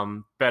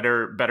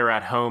 better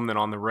at home than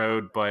on the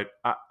road, but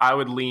I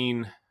would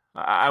lean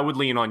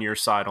on your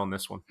side on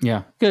this one.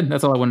 Yeah, good.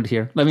 That's all I wanted to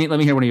hear. Let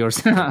me hear one of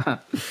yours.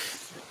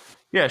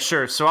 Yeah,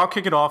 sure. So I'll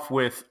kick it off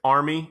with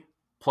Army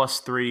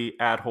 +3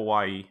 at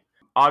Hawaii.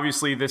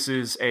 Obviously, this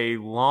is a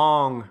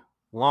long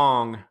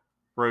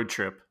road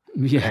trip,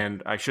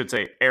 and I should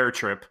say air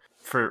trip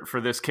for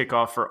this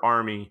kickoff for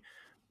Army.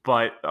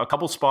 But a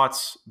couple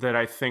spots that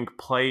I think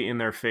play in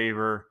their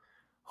favor.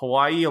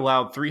 Hawaii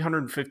allowed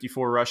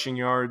 354 rushing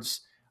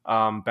yards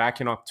back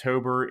in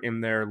October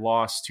in their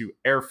loss to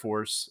Air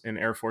Force, and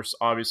Air Force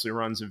obviously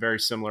runs a very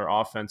similar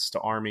offense to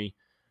Army.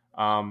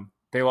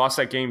 They lost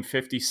that game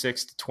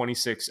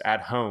 56-26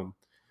 at home.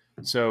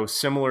 So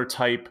similar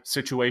type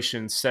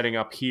situation setting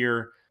up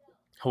here.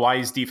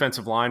 Hawaii's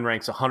defensive line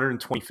ranks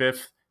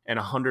 125th and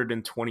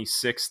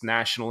 126th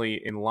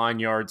nationally in line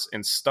yards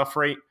and stuff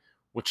rate,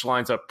 which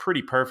lines up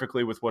pretty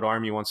perfectly with what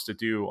Army wants to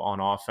do on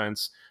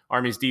offense.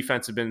 Army's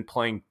defense have been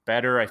playing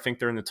better. I think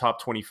they're in the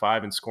top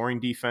 25 in scoring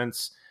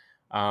defense.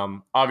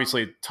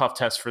 Obviously, a tough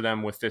test for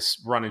them with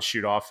this run and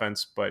shoot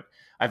offense, but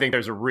I think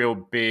there's a real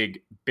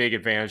big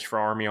advantage for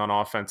Army on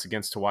offense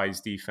against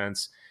Hawaii's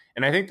defense.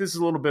 And I think this is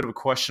a little bit of a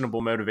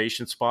questionable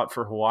motivation spot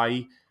for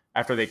Hawaii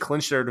after they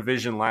clinched their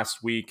division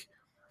last week.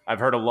 I've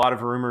heard a lot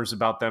of rumors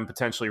about them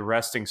potentially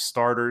resting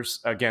starters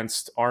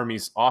against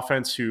Army's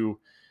offense, who,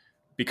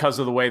 because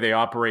of the way they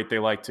operate, they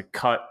like to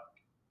cut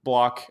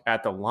block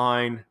at the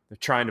line. They're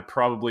trying to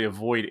probably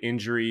avoid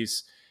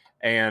injuries.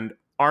 And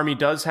Army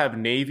does have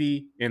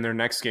Navy in their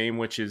next game,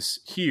 which is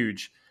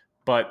huge,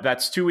 but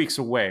that's 2 weeks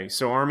away.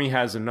 So Army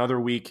has another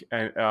week,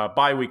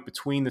 bye week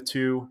between the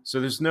two. So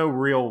there's no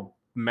real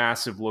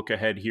massive look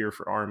ahead here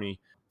for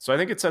Army. So I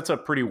think it sets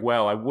up pretty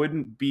well. I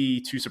wouldn't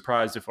be too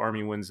surprised if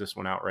Army wins this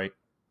one outright.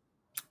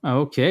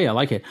 Okay, I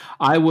like it.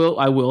 I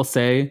will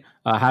say,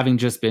 having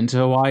just been to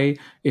Hawaii,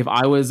 if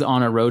I was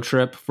on a road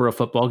trip for a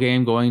football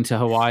game going to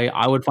Hawaii,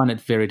 I would find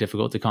it very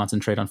difficult to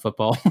concentrate on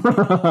football.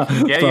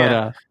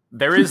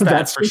 There is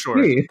that for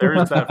sure. There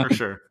is that for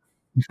sure.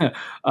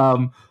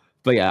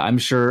 But yeah, I'm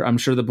sure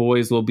the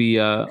boys will be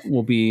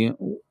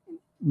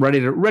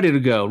ready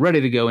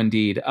to go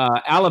indeed.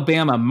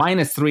 Alabama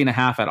minus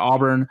 3.5 at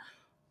Auburn.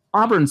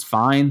 Auburn's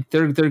fine.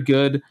 They're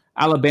good.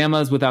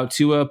 Alabama's without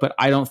Tua, but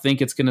I don't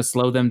think it's going to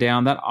slow them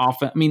down. That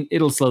offense, I mean,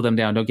 it'll slow them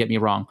down. Don't get me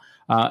wrong.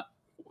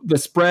 The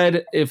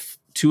spread, if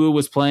Tua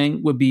was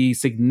playing, would be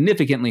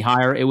significantly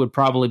higher. It would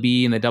probably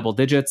be in the double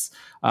digits.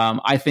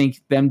 I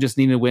think them just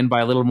needing to win by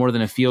a little more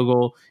than a field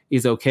goal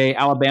is okay.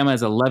 Alabama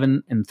is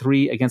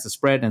 11-3 against the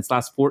spread in its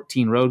last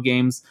 14 road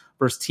games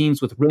versus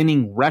teams with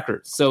winning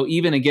records. So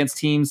even against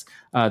teams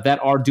that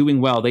are doing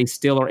well, they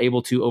still are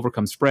able to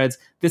overcome spreads.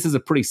 This is a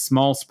pretty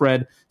small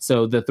spread,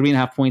 so the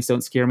 3.5 points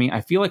don't scare me.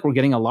 I feel like we're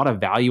getting a lot of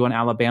value on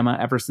Alabama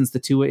ever since the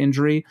Tua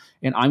injury,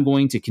 and I'm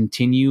going to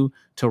continue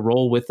to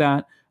roll with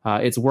that.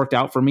 It's worked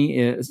out for me.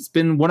 It's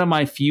been one of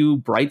my few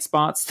bright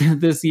spots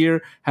this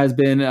year has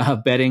been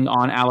betting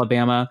on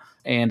Alabama,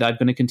 and I'm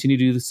going to continue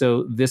to do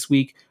so this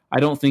week. I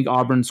don't think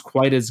Auburn's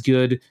quite as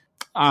good.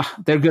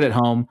 They're good at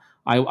home.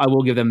 I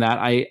will give them that.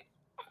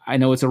 I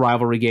know it's a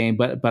rivalry game,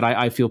 but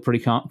I feel pretty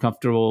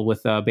comfortable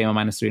with Bama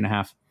minus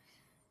 3.5.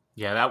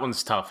 Yeah, that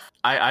one's tough.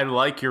 I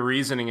like your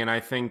reasoning, and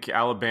I think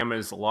Alabama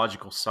is the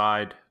logical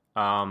side.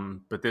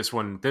 But this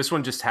one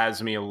just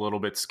has me a little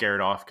bit scared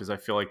off because I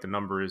feel like the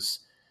number is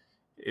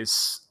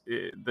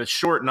the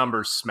short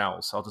number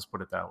smells. I'll just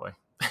put it that way.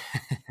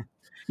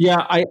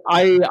 Yeah,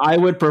 I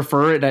would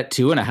prefer it at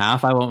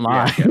 2.5. I won't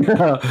lie.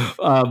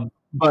 Yeah.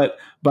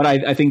 But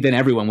I think then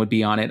everyone would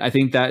be on it. I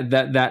think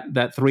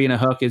that 3 and a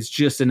hook is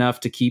just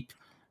enough to keep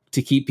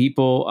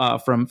people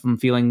from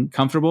feeling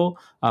comfortable.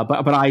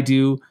 But I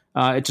do.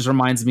 It just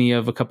reminds me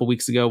of a couple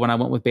weeks ago when I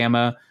went with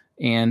Bama,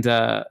 and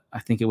I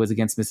think it was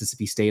against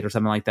Mississippi State or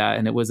something like that,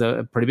 and it was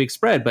a pretty big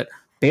spread. But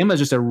Bama is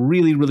just a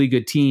really, really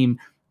good team.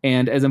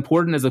 And as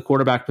important as the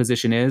quarterback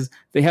position is,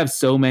 they have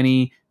so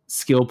many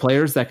skill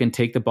players that can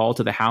take the ball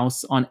to the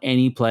house on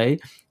any play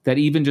that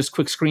even just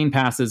quick screen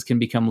passes can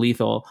become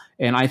lethal.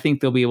 And I think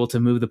they'll be able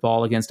to move the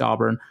ball against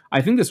Auburn.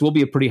 I think this will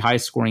be a pretty high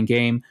scoring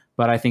game,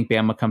 but I think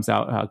Bama comes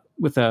out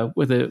with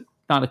a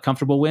not a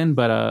comfortable win,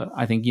 but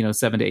I think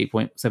 7 to 8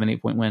 point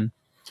win.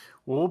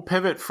 Well, we'll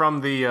pivot from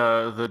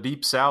the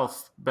deep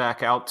South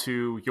back out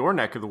to your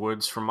neck of the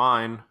woods from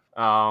mine.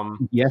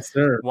 Yes,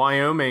 sir.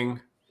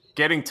 Wyoming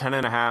getting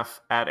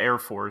 10.5 at Air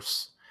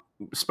Force.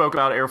 Spoke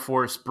about Air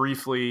Force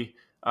briefly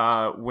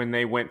when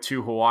they went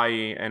to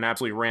Hawaii and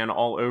absolutely ran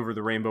all over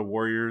the Rainbow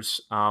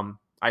Warriors.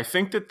 I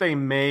think that they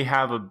may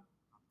have a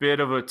bit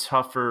of a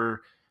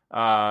tougher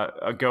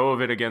a go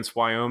of it against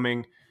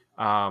Wyoming.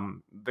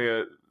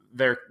 The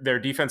their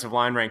defensive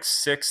line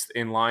ranks 6th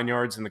in line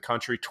yards in the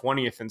country,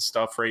 20th in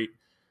stuff rate.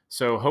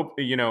 So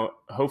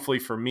hopefully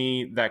for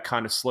me, that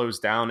kind of slows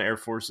down Air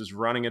Force's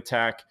running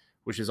attack,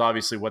 which is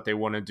obviously what they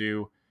want to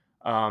do.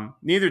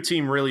 Neither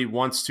team really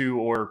wants to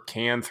or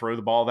can throw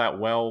the ball that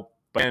well.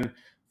 But then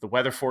the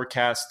weather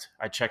forecast,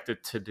 I checked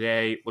it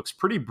today, looks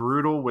pretty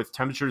brutal with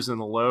temperatures in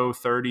the low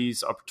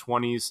 30s, upper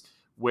 20s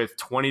with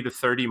 20 to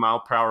 30 mile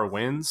per hour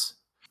winds.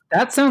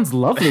 That sounds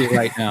lovely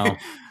right now.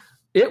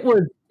 It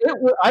was.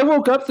 I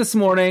woke up this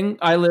morning.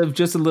 I live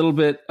just a little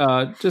bit,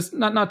 just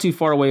not too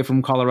far away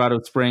from Colorado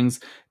Springs.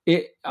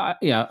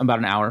 About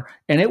an hour,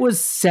 and it was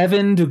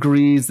 7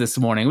 degrees this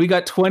morning. We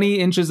got 20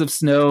 inches of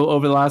snow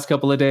over the last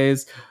couple of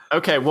days.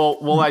 Okay,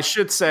 well, I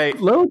should say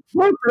low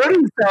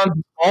 30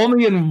 sounds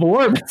balmy and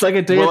warm. It's like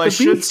a day. Well, I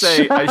should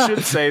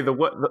say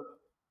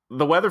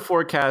the weather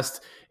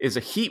forecast is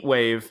a heat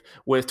wave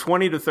with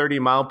 20 to 30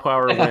 mile per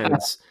hour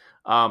winds.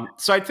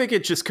 So I think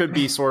it just could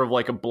be sort of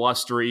like a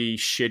blustery,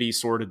 shitty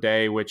sort of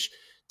day, which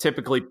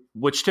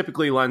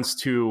typically lends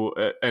to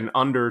an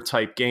under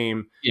type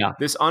game. Yeah.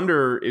 This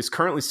under is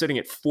currently sitting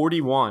at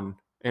 41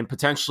 and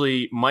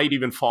potentially might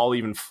even fall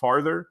even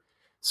farther.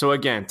 So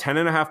again,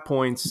 10.5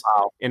 points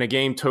in a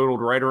game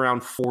totaled right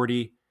around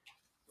 40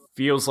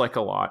 feels like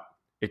a lot.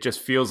 It just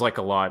feels like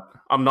a lot.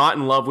 I'm not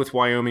in love with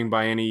Wyoming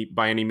by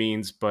any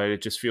means, but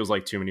it just feels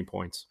like too many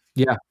points.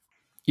 Yeah.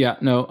 Yeah.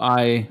 No,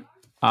 I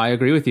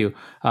agree with you.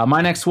 My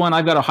next one,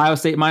 I've got Ohio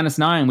State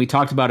 -9. We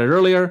talked about it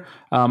earlier.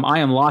 I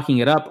am locking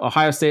it up.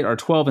 Ohio State are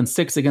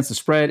 12-6 against the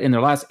spread in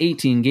their last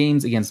 18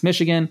 games against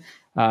Michigan.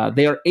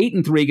 They are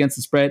 8-3 against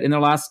the spread in their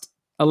last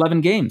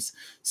 11 games.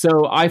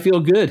 So I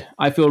feel good.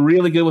 I feel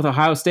really good with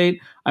Ohio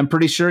State. I'm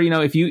pretty sure,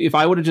 if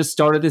I would have just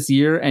started this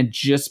year and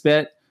just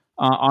bet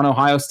on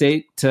Ohio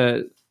State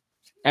to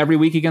every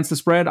week against the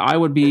spread, I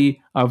would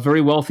be a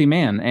very wealthy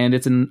man. And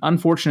it's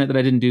unfortunate that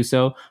I didn't do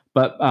so,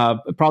 but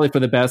probably for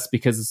the best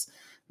because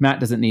Matt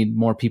doesn't need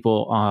more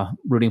people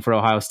rooting for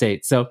Ohio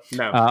State. So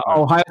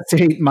Ohio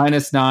State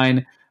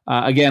 -9.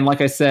 Again,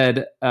 like I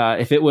said,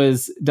 if it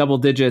was double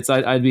digits,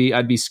 I'd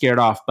be scared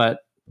off. But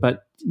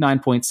 9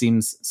 points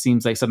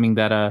seems like something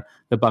that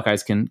the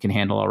Buckeyes can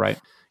handle all right.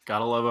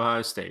 Gotta love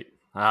Ohio State.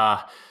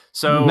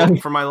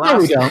 For my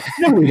last,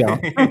 there we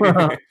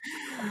go.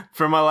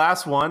 For my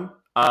last one,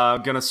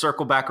 gonna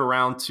circle back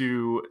around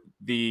to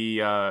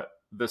the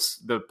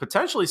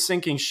potentially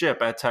sinking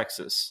ship at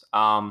Texas.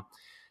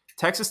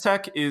 Texas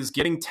Tech is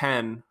getting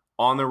 10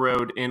 on the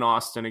road in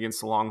Austin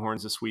against the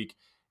Longhorns this week.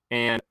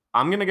 And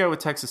I'm going to go with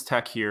Texas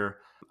Tech here.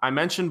 I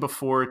mentioned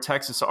before,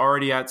 Texas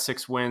already at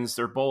 6 wins.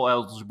 They're bowl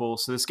eligible.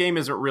 So this game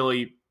isn't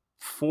really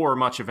for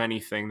much of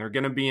anything. They're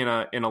going to be in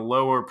a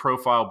lower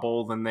profile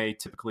bowl than they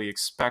typically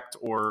expect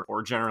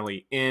or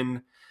generally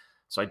in.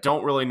 So I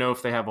don't really know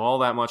if they have all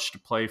that much to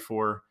play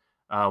for.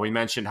 We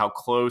mentioned how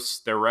close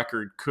their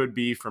record could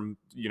be from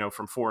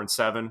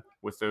 4-7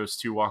 with those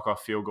 2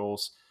 walk-off field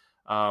goals.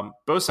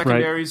 Both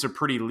secondaries are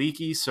pretty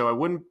leaky, so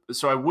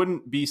I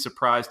wouldn't be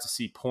surprised to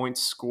see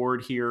points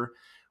scored here.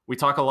 We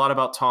talk a lot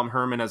about Tom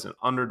Herman as an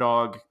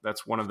underdog.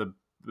 That's one of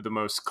the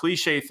most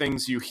cliche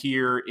things you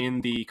hear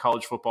in the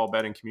college football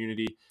betting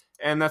community,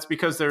 and that's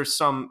because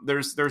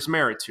there's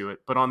merit to it.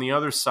 But on the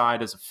other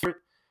side, as a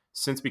favorite,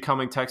 since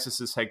becoming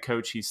Texas's head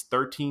coach, he's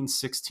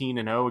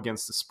 13-16-0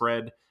 against the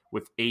spread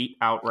with 8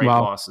 outright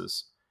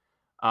losses.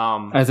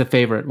 As a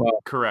favorite,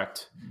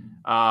 correct.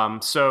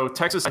 So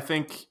Texas, I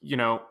think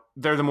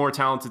they're the more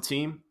talented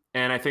team,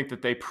 and I think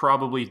that they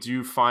probably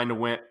do find a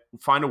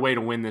way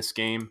to win this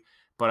game.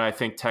 But I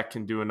think Tech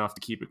can do enough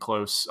to keep it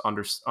close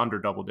under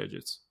double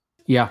digits.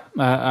 Yeah,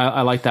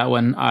 I like that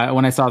one.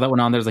 When I saw that one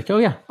on there, I was like, oh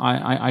yeah,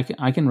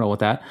 I can roll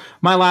with that.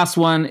 My last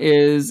one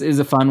is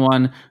a fun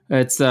one.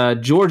 It's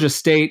Georgia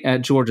State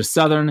at Georgia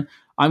Southern.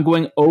 I'm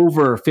going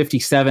over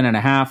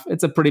 57.5.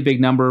 It's a pretty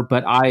big number,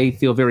 but I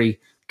feel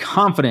very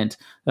confident.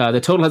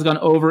 The total has gone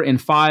over in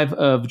 5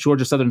 of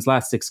Georgia Southern's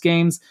last 6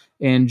 games,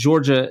 and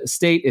Georgia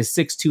State is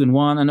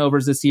 6-2-1 on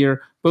overs this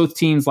year. Both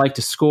teams like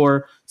to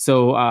score,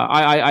 so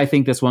I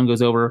think this one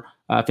goes over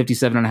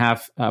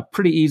 57.5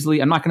 pretty easily.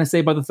 I'm not going to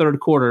say by the third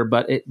quarter,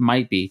 but it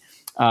might be.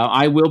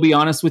 I will be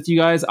honest with you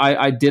guys.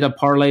 I did a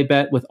parlay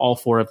bet with all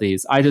 4 of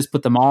these. I just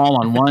put them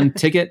all on one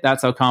ticket.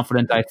 That's how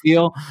confident I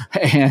feel,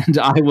 and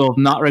I will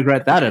not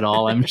regret that at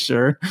all, I'm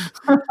sure.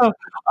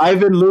 I've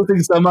been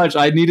losing so much.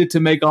 I needed to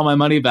make all my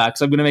money back,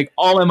 so I'm going to make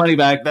all my money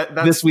back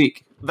this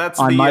week. That's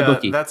on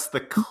MyBookie. That's the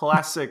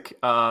classic.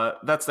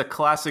 That's the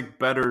classic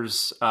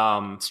bettors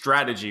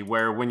strategy,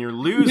 where when you're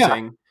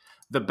losing,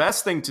 the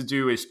best thing to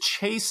do is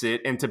chase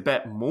it and to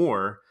bet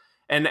more.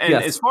 And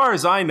as far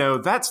as I know,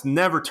 that's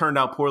never turned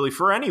out poorly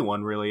for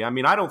anyone, really. I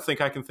mean, I don't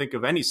think I can think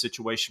of any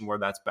situation where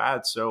that's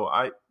bad. So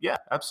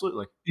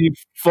absolutely. You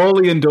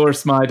fully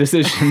endorse my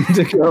decision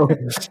to go.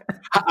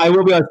 I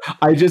will be honest,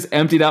 I just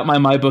emptied out my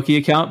MyBookie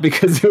account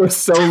because there was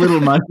so little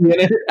money in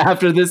it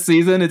after this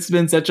season. It's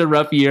been such a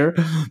rough year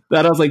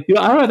that I was like,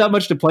 I don't have that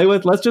much to play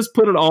with. Let's just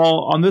put it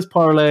all on this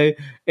parlay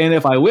And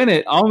if I win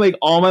it, I'll make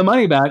all my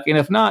money back. And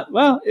if not,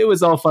 well, it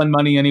was all fun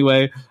money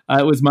anyway.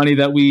 It was money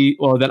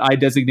that I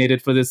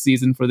designated for this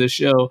season for this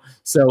show.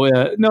 So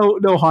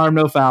no harm,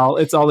 no foul.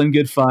 It's all in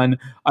good fun.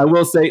 I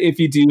will say, if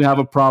you do have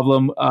a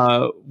problem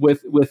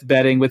with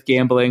betting, with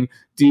gambling,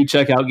 do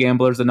check out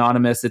Gamblers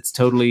Anonymous. It's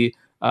totally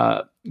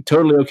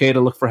okay to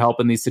look for help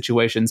in these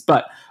situations.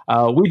 But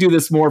we do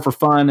this more for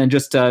fun and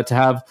just to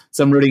have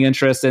some rooting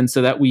interest, and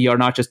so that we are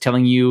not just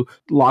telling you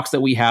locks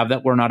that we have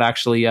that we're not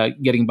actually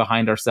getting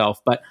behind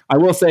ourselves. But I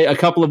will say a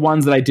couple of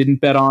ones that I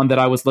didn't bet on that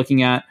I was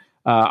looking at.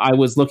 I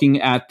was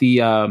looking at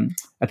the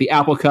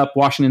Apple Cup,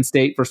 Washington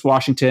State versus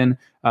Washington.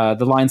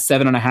 The line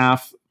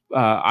 7.5.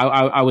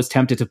 I was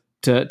tempted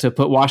to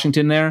put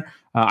Washington there.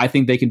 I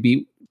think they could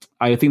beat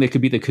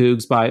the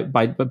Cougs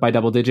by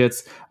double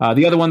digits.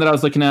 The other one that I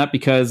was looking at,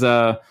 because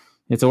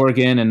it's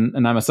Oregon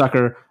and I'm a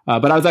sucker,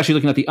 but I was actually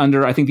looking at the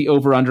under. I think the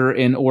over-under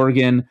in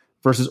Oregon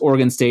versus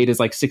Oregon State is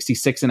like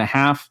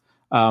 66.5.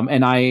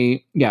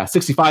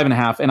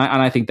 65.5. And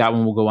I think that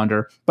one will go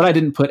under. But I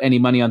didn't put any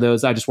money on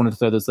those. I just wanted to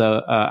throw those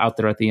out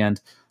there at the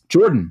end.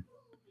 Jordan,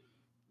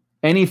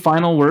 any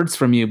final words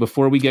from you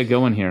before we get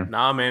going here?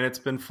 Nah, man, it's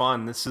been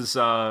fun. This is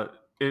I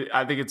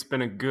think it's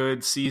been a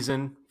good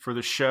season for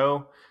the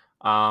show.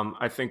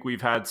 I think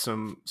we've had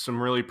some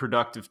really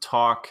productive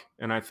talk,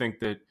 and I think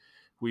that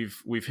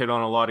we've hit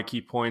on a lot of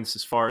key points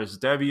as far as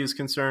Devy is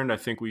concerned. I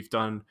think we've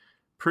done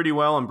pretty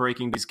well in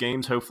breaking these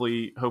games.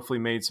 Hopefully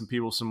made some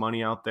people some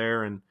money out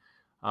there. And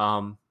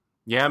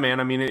yeah, man,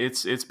 I mean,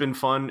 it's been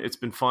fun. It's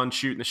been fun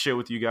shooting the shit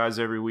with you guys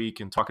every week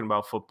and talking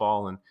about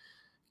football and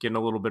getting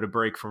a little bit of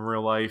break from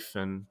real life.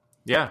 And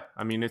yeah,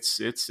 I mean, it's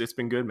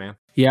been good, man.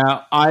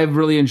 Yeah, I've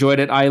really enjoyed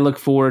it. I look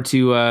forward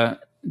to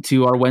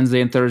our Wednesday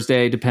and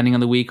Thursday, depending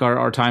on the week,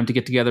 our time to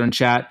get together and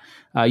chat.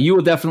 You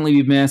will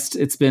definitely be missed.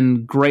 It's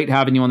been great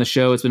having you on the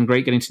show. It's been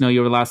great getting to know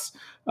you over the last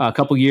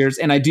couple years.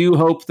 And I do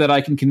hope that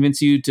I can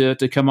convince you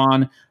to come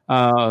on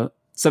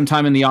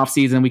sometime in the off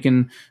season. We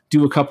can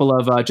do a couple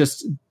of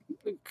just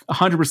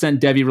 100%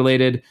 Devy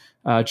related,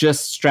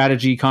 just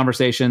strategy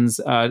conversations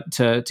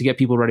to get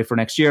people ready for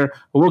next year.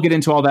 But we'll get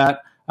into all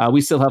that.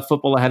 We still have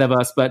football ahead of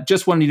us, but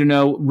just wanted you to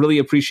know, really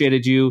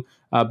appreciated you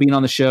being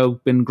on the show.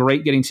 Been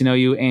great getting to know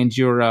you, and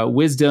your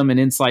wisdom and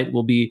insight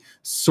will be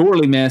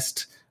sorely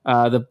missed.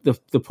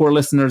 The poor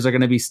listeners are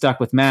going to be stuck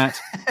with Matt,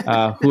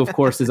 who of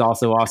course is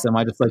also awesome.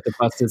 I just like to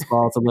bust his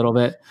balls a little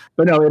bit,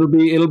 but no, it'll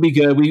be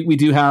good. We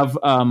do have,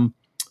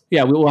 we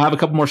will have a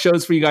couple more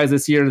shows for you guys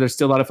this year. There's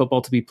still a lot of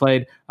football to be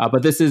played,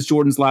 but this is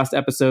Jordan's last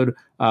episode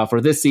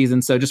for this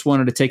season. So just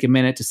wanted to take a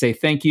minute to say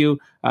thank you.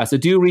 So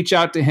do reach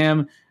out to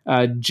him,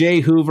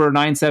 Jay Hoover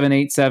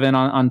 9787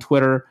 on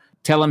Twitter.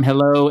 Tell him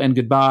hello and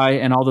goodbye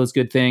and all those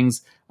good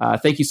things.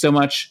 Thank you so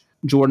much,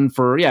 Jordan,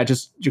 for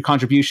just your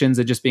contributions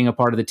and just being a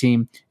part of the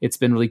team. It's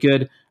been really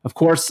good. Of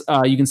course,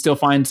 you can still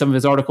find some of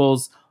his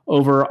articles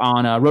over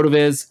on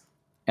RotoViz.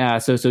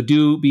 So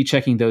do be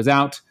checking those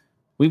out.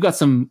 We've got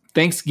some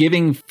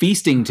Thanksgiving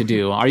feasting to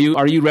do. Are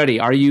you ready?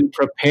 Are you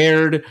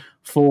prepared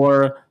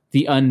for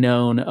the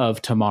unknown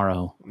of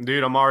tomorrow?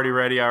 Dude, I'm already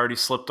ready. I already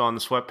slipped on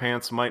the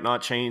sweatpants. Might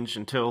not change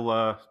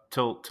until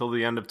till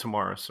the end of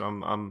tomorrow. So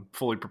I'm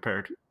fully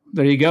prepared.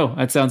 There you go.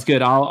 That sounds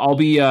good. I'll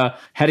be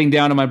heading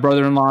down to my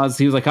brother-in-law's.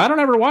 He was like, I don't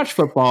ever watch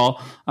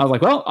football. I was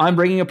like, well, I'm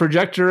bringing a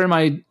projector in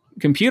my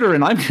computer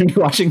and I'm going to be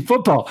watching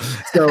football.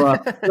 So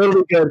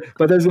it'll be good,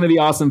 but there's going to be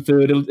awesome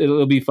food.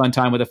 It'll be a fun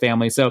time with the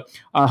family. So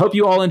I hope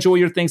you all enjoy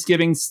your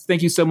Thanksgivings.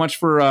 Thank you so much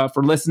for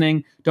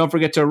listening. Don't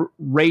forget to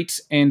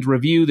rate and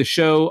review the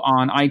show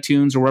on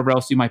iTunes or wherever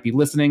else you might be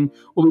listening.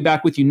 We'll be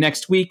back with you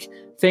next week.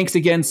 Thanks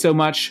again so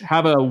much.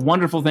 Have a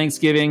wonderful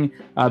Thanksgiving.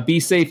 Be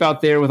safe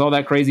out there with all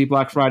that crazy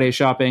Black Friday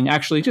shopping.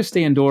 Actually, just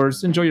stay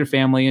indoors, enjoy your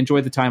family,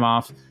 enjoy the time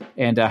off,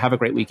 and have a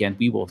great weekend.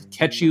 We will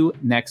catch you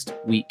next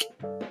week.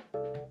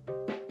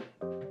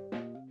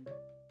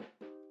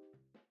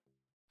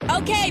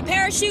 Okay,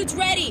 parachutes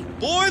ready.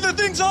 Boy, the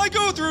things I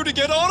go through to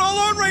get auto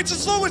loan rates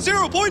as low as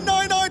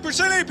 0.99%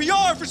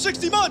 APR for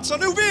 60 months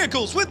on new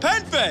vehicles with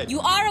PenFed. You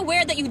are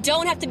aware that you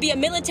don't have to be a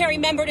military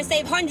member to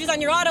save hundreds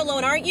on your auto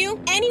loan, aren't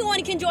you?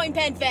 Anyone can join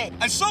PenFed.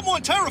 As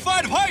someone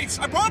terrified of heights,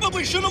 I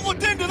probably should have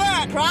looked into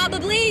that.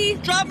 Probably.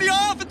 Drop me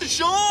off at the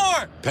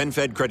shore.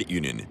 PenFed Credit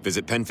Union.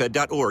 Visit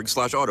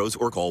PenFed.org/autos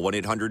or call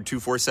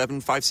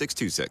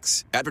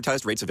 1-800-247-5626.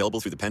 Advertised rates available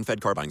through the PenFed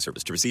car buying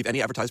service. To receive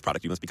any advertised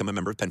product, you must become a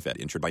member of PenFed,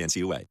 insured by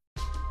NCUA.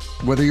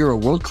 Whether you're a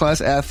world-class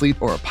athlete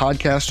or a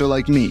podcaster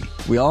like me,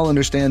 we all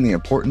understand the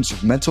importance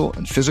of mental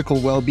and physical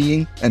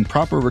well-being and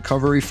proper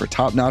recovery for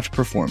top-notch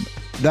performance.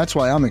 That's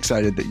why I'm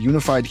excited that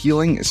Unified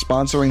Healing is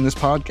sponsoring this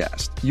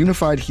podcast.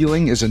 Unified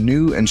Healing is a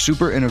new and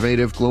super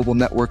innovative global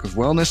network of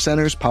wellness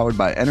centers powered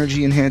by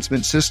Energy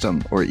Enhancement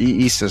System, or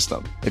EE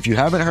System. If you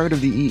haven't heard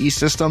of the EE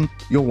System,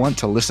 you'll want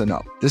to listen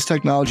up. This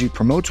technology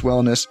promotes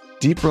wellness,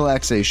 deep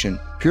relaxation,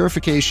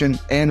 purification,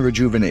 and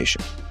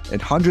rejuvenation.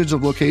 At hundreds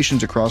of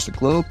locations across the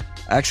globe,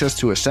 access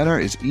to a center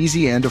is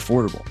easy and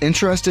affordable.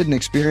 Interested in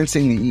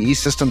experiencing the EE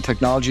System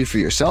technology for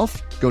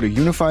yourself? Go to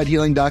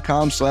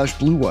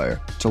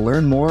unifiedhealing.com/bluewire to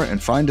learn more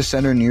and find a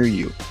center near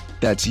you.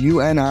 That's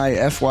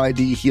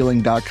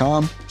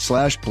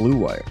unifydhealing.com/Blue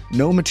Wire.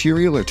 No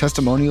material or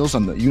testimonials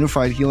on the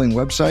Unified Healing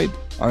website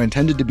are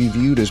intended to be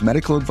viewed as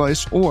medical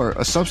advice or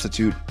a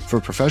substitute for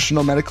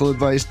professional medical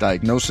advice,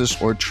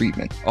 diagnosis, or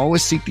treatment.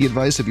 Always seek the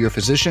advice of your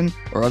physician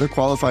or other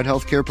qualified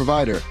healthcare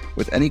provider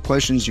with any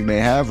questions you may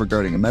have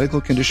regarding a medical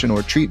condition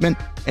or treatment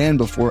and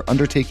before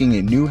undertaking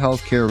a new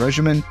healthcare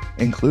regimen,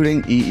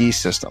 including EE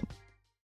system.